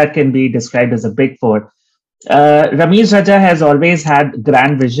group that can be described as a Big Four. Ramiz Raja has always had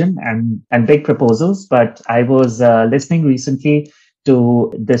grand vision and big proposals, but I was listening recently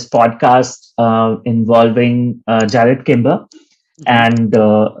to this podcast involving Jared Kimber and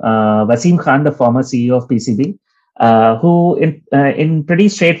Wasim Khan, the former CEO of PCB, who, in pretty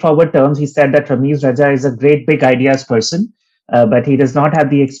straightforward terms, he said that Ramiz Raja is a great big ideas person, but he does not have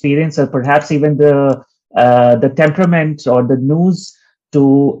the experience or perhaps even the temperament or the news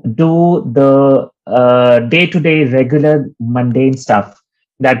to do the day-to-day regular mundane stuff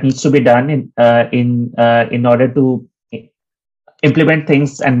that needs to be done in order to implement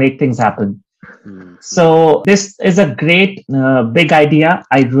things and make things happen. So this is a great big idea.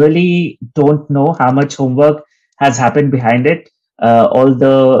 I really don't know how much homework has happened behind it. All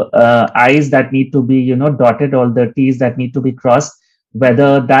the I's that need to be dotted, all the T's that need to be crossed.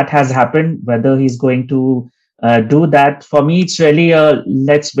 Whether that has happened, whether he's going to do that. For me, it's really a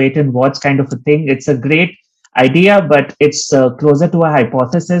let's wait and watch kind of a thing. It's a great idea, but it's closer to a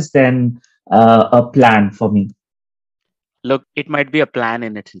hypothesis than a plan for me. Look, it might be a plan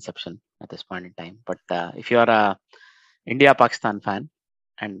in its inception at this point in time. But if you're a India-Pakistan fan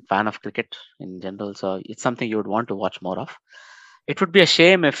and fan of cricket in general, so it's something you would want to watch more of. It would be a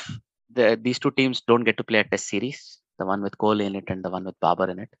shame if these two teams don't get to play a test series, the one with Kohli in it and the one with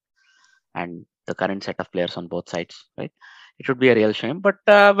Babar in it, and the current set of players on both sides, right? It would be a real shame. But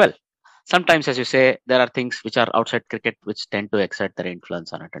well, sometimes, as you say, there are things which are outside cricket which tend to exert their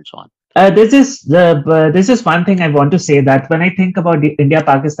influence on it and so on. This is one thing I want to say, that when I think about the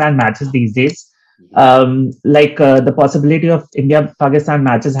India-Pakistan matches these days, the possibility of India-Pakistan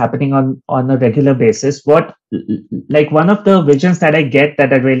matches happening on a regular basis, one of the visions that I get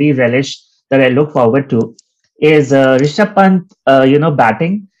that I really relish, that I look forward to, is Rishabh Pant,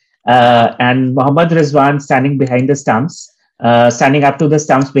 batting, and Mohammad Rizwan standing behind the stumps, standing up to the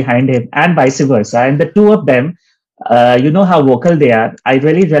stumps behind him, and vice versa. And the two of them, how vocal they are. I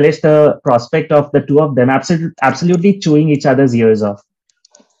really relish the prospect of the two of them absolutely chewing each other's ears off.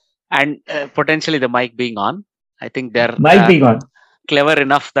 And potentially the mic being on. I think they're being on. Clever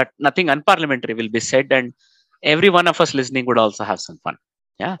enough that nothing unparliamentary will be said, and every one of us listening would also have some fun.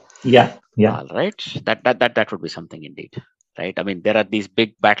 Yeah. All right. That would be something indeed. Right. I mean, there are these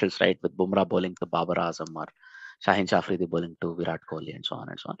big battles, right, with Bumrah bowling to Babar Azam or Shaheen Shafridi bowling to Virat Kohli and so on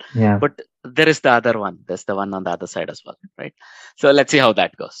and so on. Yeah. But there is the other one. There's the one on the other side as well, right? So let's see how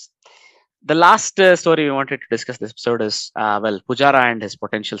that goes. The last story we wanted to discuss this episode is, Pujara and his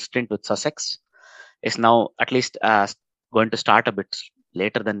potential stint with Sussex is now at least going to start a bit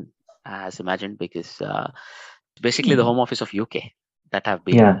later than as imagined, because basically the home office of UK that have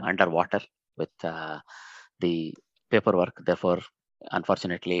been underwater with the paperwork. Therefore,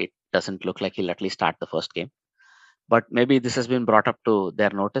 unfortunately, it doesn't look like he'll at least start the first game. But maybe this has been brought up to their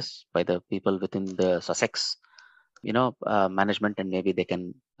notice by the people within the Sussex, management, and maybe they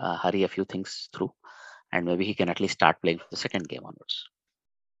can hurry a few things through, and maybe he can at least start playing for the second game onwards.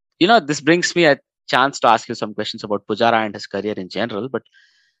 This brings me a chance to ask you some questions about Pujara and his career in general. But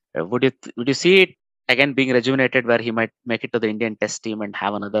would you see it again being rejuvenated, where he might make it to the Indian Test team and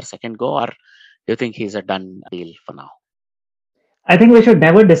have another second go, or do you think he's a done deal for now? I think we should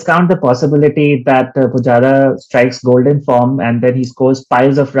never discount the possibility that Pujara strikes golden form and then he scores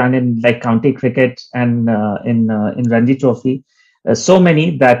piles of run in county cricket and in Ranji Trophy. So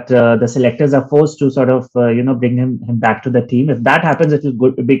many that the selectors are forced to sort of bring him back to the team. If that happens, it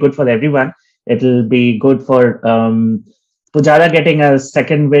will be good for everyone. It will be good for Pujara getting a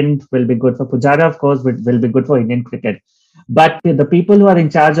second wind. Will be good for Pujara, of course. Will be good for Indian cricket. But the people who are in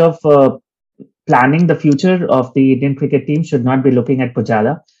charge of planning the future of the Indian cricket team should not be looking at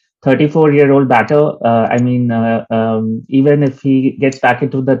Pujara. 34-year-old batter. Even if he gets back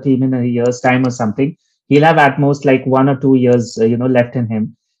into the team in a year's time or something, he'll have at most 1 or 2 years, left in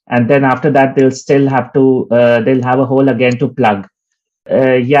him. And then after that, they'll still have to, they'll have a hole again to plug.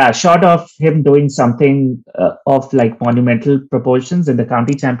 Short of him doing something of monumental proportions in the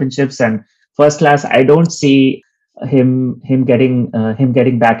county championships and first class, I don't see him getting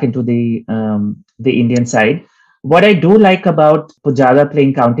back into the Indian side. What I do like about Pujara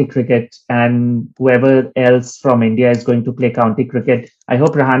playing county cricket, and whoever else from India is going to play county cricket, I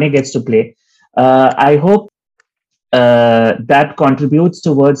hope Rahane gets to play. I hope that contributes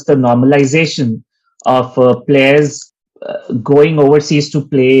towards the normalization of players going overseas to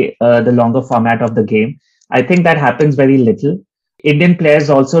play the longer format of the game. I think that happens very little. Indian players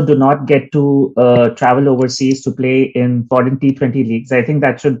also do not get to travel overseas to play in foreign T20 leagues. I think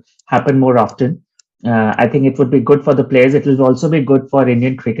that should happen more often. I think it would be good for the players. It will also be good for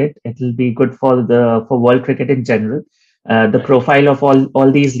Indian cricket. It will be good for world cricket in general. The profile of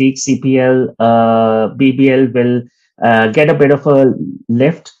all these leagues, CPL, BBL, will get a bit of a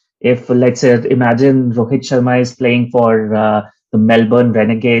lift. If, let's say, imagine Rohit Sharma is playing for the Melbourne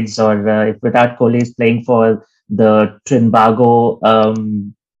Renegades, or if Virat Kohli is playing for the Trinbago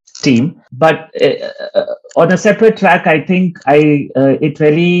team. But on a separate track, I think it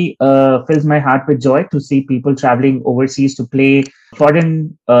really fills my heart with joy to see people traveling overseas to play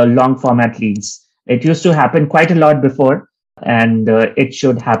foreign long format leagues. It used to happen quite a lot before, and it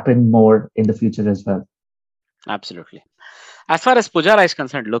should happen more in the future as well. Absolutely. As far as Pujara is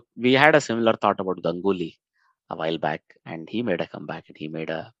concerned, look, we had a similar thought about Ganguly a while back, and he made a comeback and he made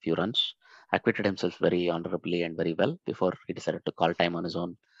a few runs, acquitted himself very honorably and very well before he decided to call time on his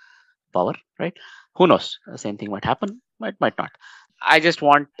own power, right? Who knows? The same thing might happen, might not. I just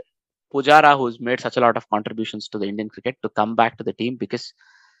want Pujara, who's made such a lot of contributions to the Indian cricket, to come back to the team, because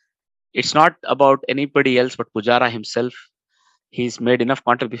it's not about anybody else but Pujara himself. He's made enough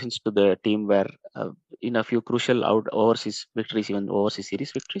contributions to the team where in a few crucial overseas victories, even overseas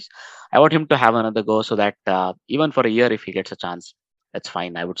series victories, I want him to have another go, so that even for a year, if he gets a chance, that's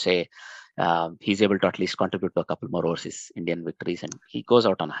fine. I would say he's able to at least contribute to a couple more overseas Indian victories, and he goes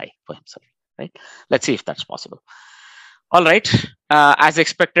out on high for himself, right? Let's see if that's possible. All right. As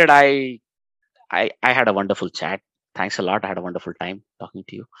expected, I had a wonderful chat. Thanks a lot. I had a wonderful time talking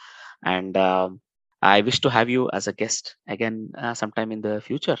to you. And I wish to have you as a guest again sometime in the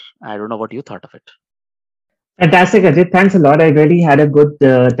future. I don't know what you thought of it. Fantastic, Ajit. Thanks a lot. I really had a good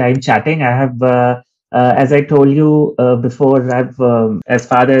time chatting. I have, as I told you before, I've as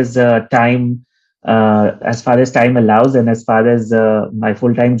far as time allows, and as far as my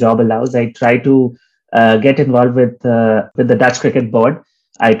full time job allows, I try to get involved with the Dutch Cricket Board.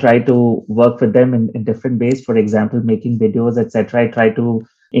 I try to work with them in different ways. For example, making videos, etc. I try to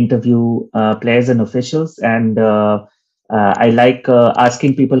interview players and officials, and I like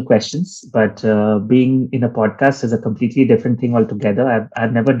asking people questions, but being in a podcast is a completely different thing altogether.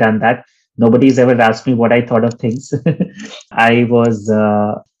 I've never done that. Nobody's ever asked me what I thought of things. I was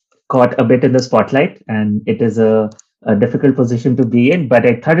caught a bit in the spotlight, and it is a difficult position to be in, but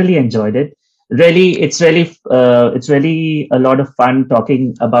I thoroughly enjoyed it. It's really a lot of fun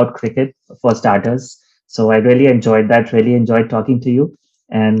talking about cricket for starters. So I really enjoyed that. Really enjoyed talking to you.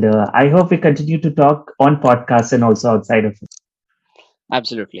 And I hope we continue to talk on podcasts and also outside of it.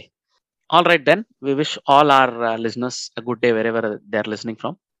 Absolutely. All right, then. We wish all our listeners a good day wherever they're listening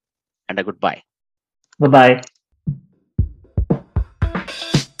from, and a goodbye. Bye-bye.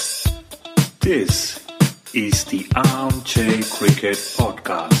 This is the Armchair Cricket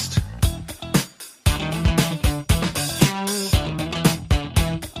Podcast.